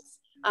wolves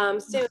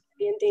soon at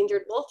the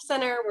Endangered Wolf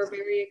Center. We're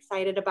very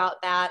excited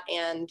about that.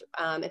 And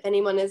if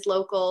anyone is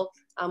local,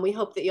 we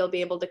hope that you'll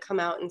be able to come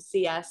out and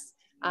see us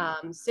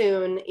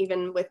soon.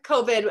 Even with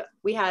COVID,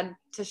 we had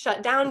to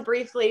shut down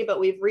briefly,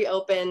 but we've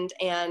reopened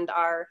and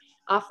are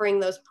offering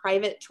those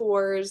private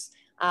tours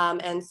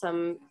and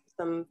some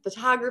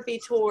photography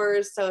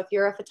tours. So if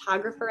you're a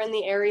photographer in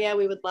the area,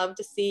 we would love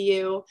to see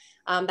you.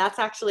 That's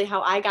actually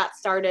how I got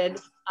started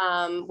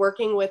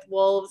working with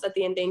wolves at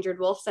the Endangered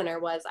Wolf Center.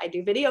 Was I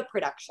do video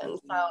production.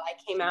 So I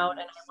came out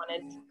and I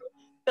wanted to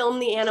film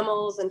the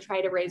animals and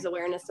try to raise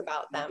awareness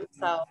about them.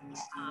 So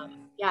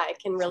yeah, it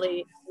can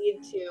really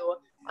lead to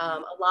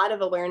a lot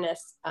of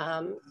awareness,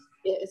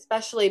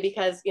 especially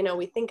because, you know,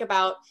 we think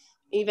about,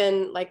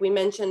 even like we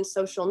mentioned,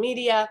 social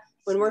media.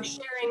 When we're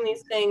sharing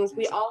these things,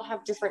 we all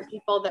have different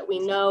people that we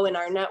know in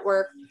our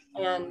network,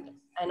 and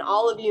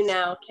all of you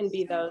now can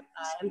be those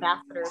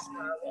ambassadors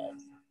for our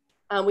wolves.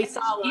 We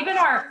saw even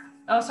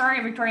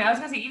sorry, Victoria, I was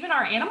gonna say, even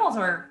our animals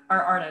are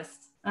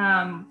artists.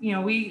 You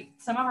know,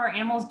 some of our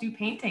animals do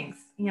paintings.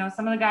 You know,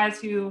 some of the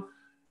guys who,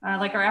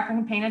 like our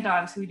African painted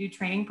dogs who we do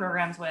training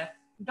programs with,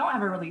 who don't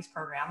have a release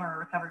program or a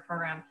recovery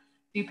program,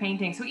 do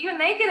painting. So even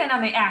they get in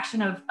on the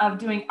action of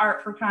doing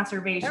art for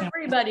conservation.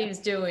 Everybody's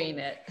doing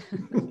it.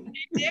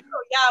 Yeah,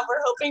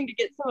 we're hoping to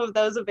get some of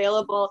those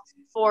available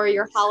for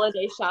your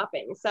holiday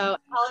shopping. So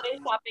holiday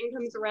shopping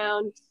comes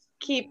around,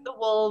 keep the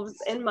wolves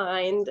in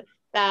mind,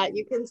 that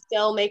you can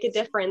still make a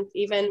difference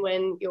even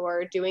when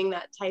you're doing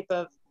that type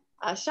of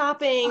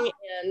shopping,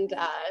 and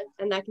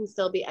that can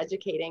still be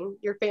educating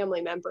your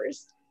family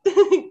members.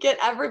 Get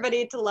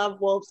everybody to love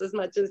wolves as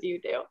much as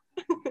you do.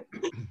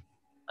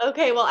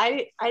 Okay, well,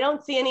 I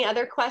don't see any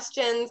other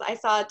questions. I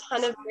saw a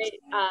ton of great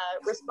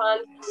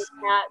response in the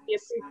chat. We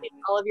appreciate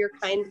all of your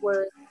kind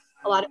words.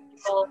 A lot of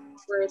people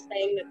were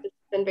saying that this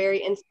has been very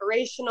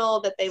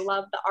inspirational, that they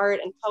love the art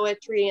and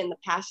poetry and the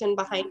passion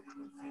behind it.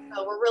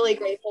 So we're really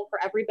grateful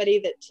for everybody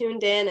that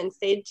tuned in and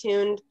stayed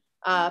tuned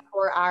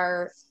for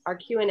our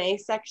Q&A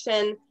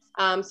section.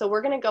 So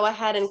we're going to go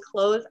ahead and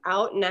close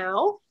out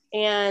now.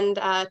 And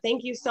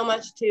thank you so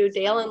much to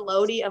Dale and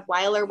Loti of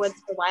Weiler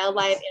Woods for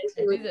Wildlife.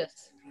 And to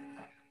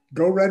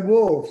Go Red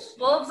Wolves.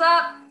 Wolves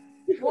up.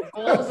 Wolves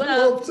up.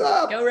 Wolves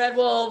up. Go Red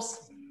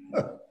Wolves.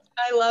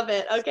 I love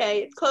it.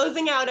 Okay,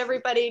 closing out,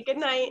 everybody. Good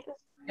night.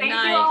 Thank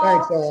night. you all.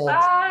 Thanks all.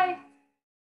 Bye.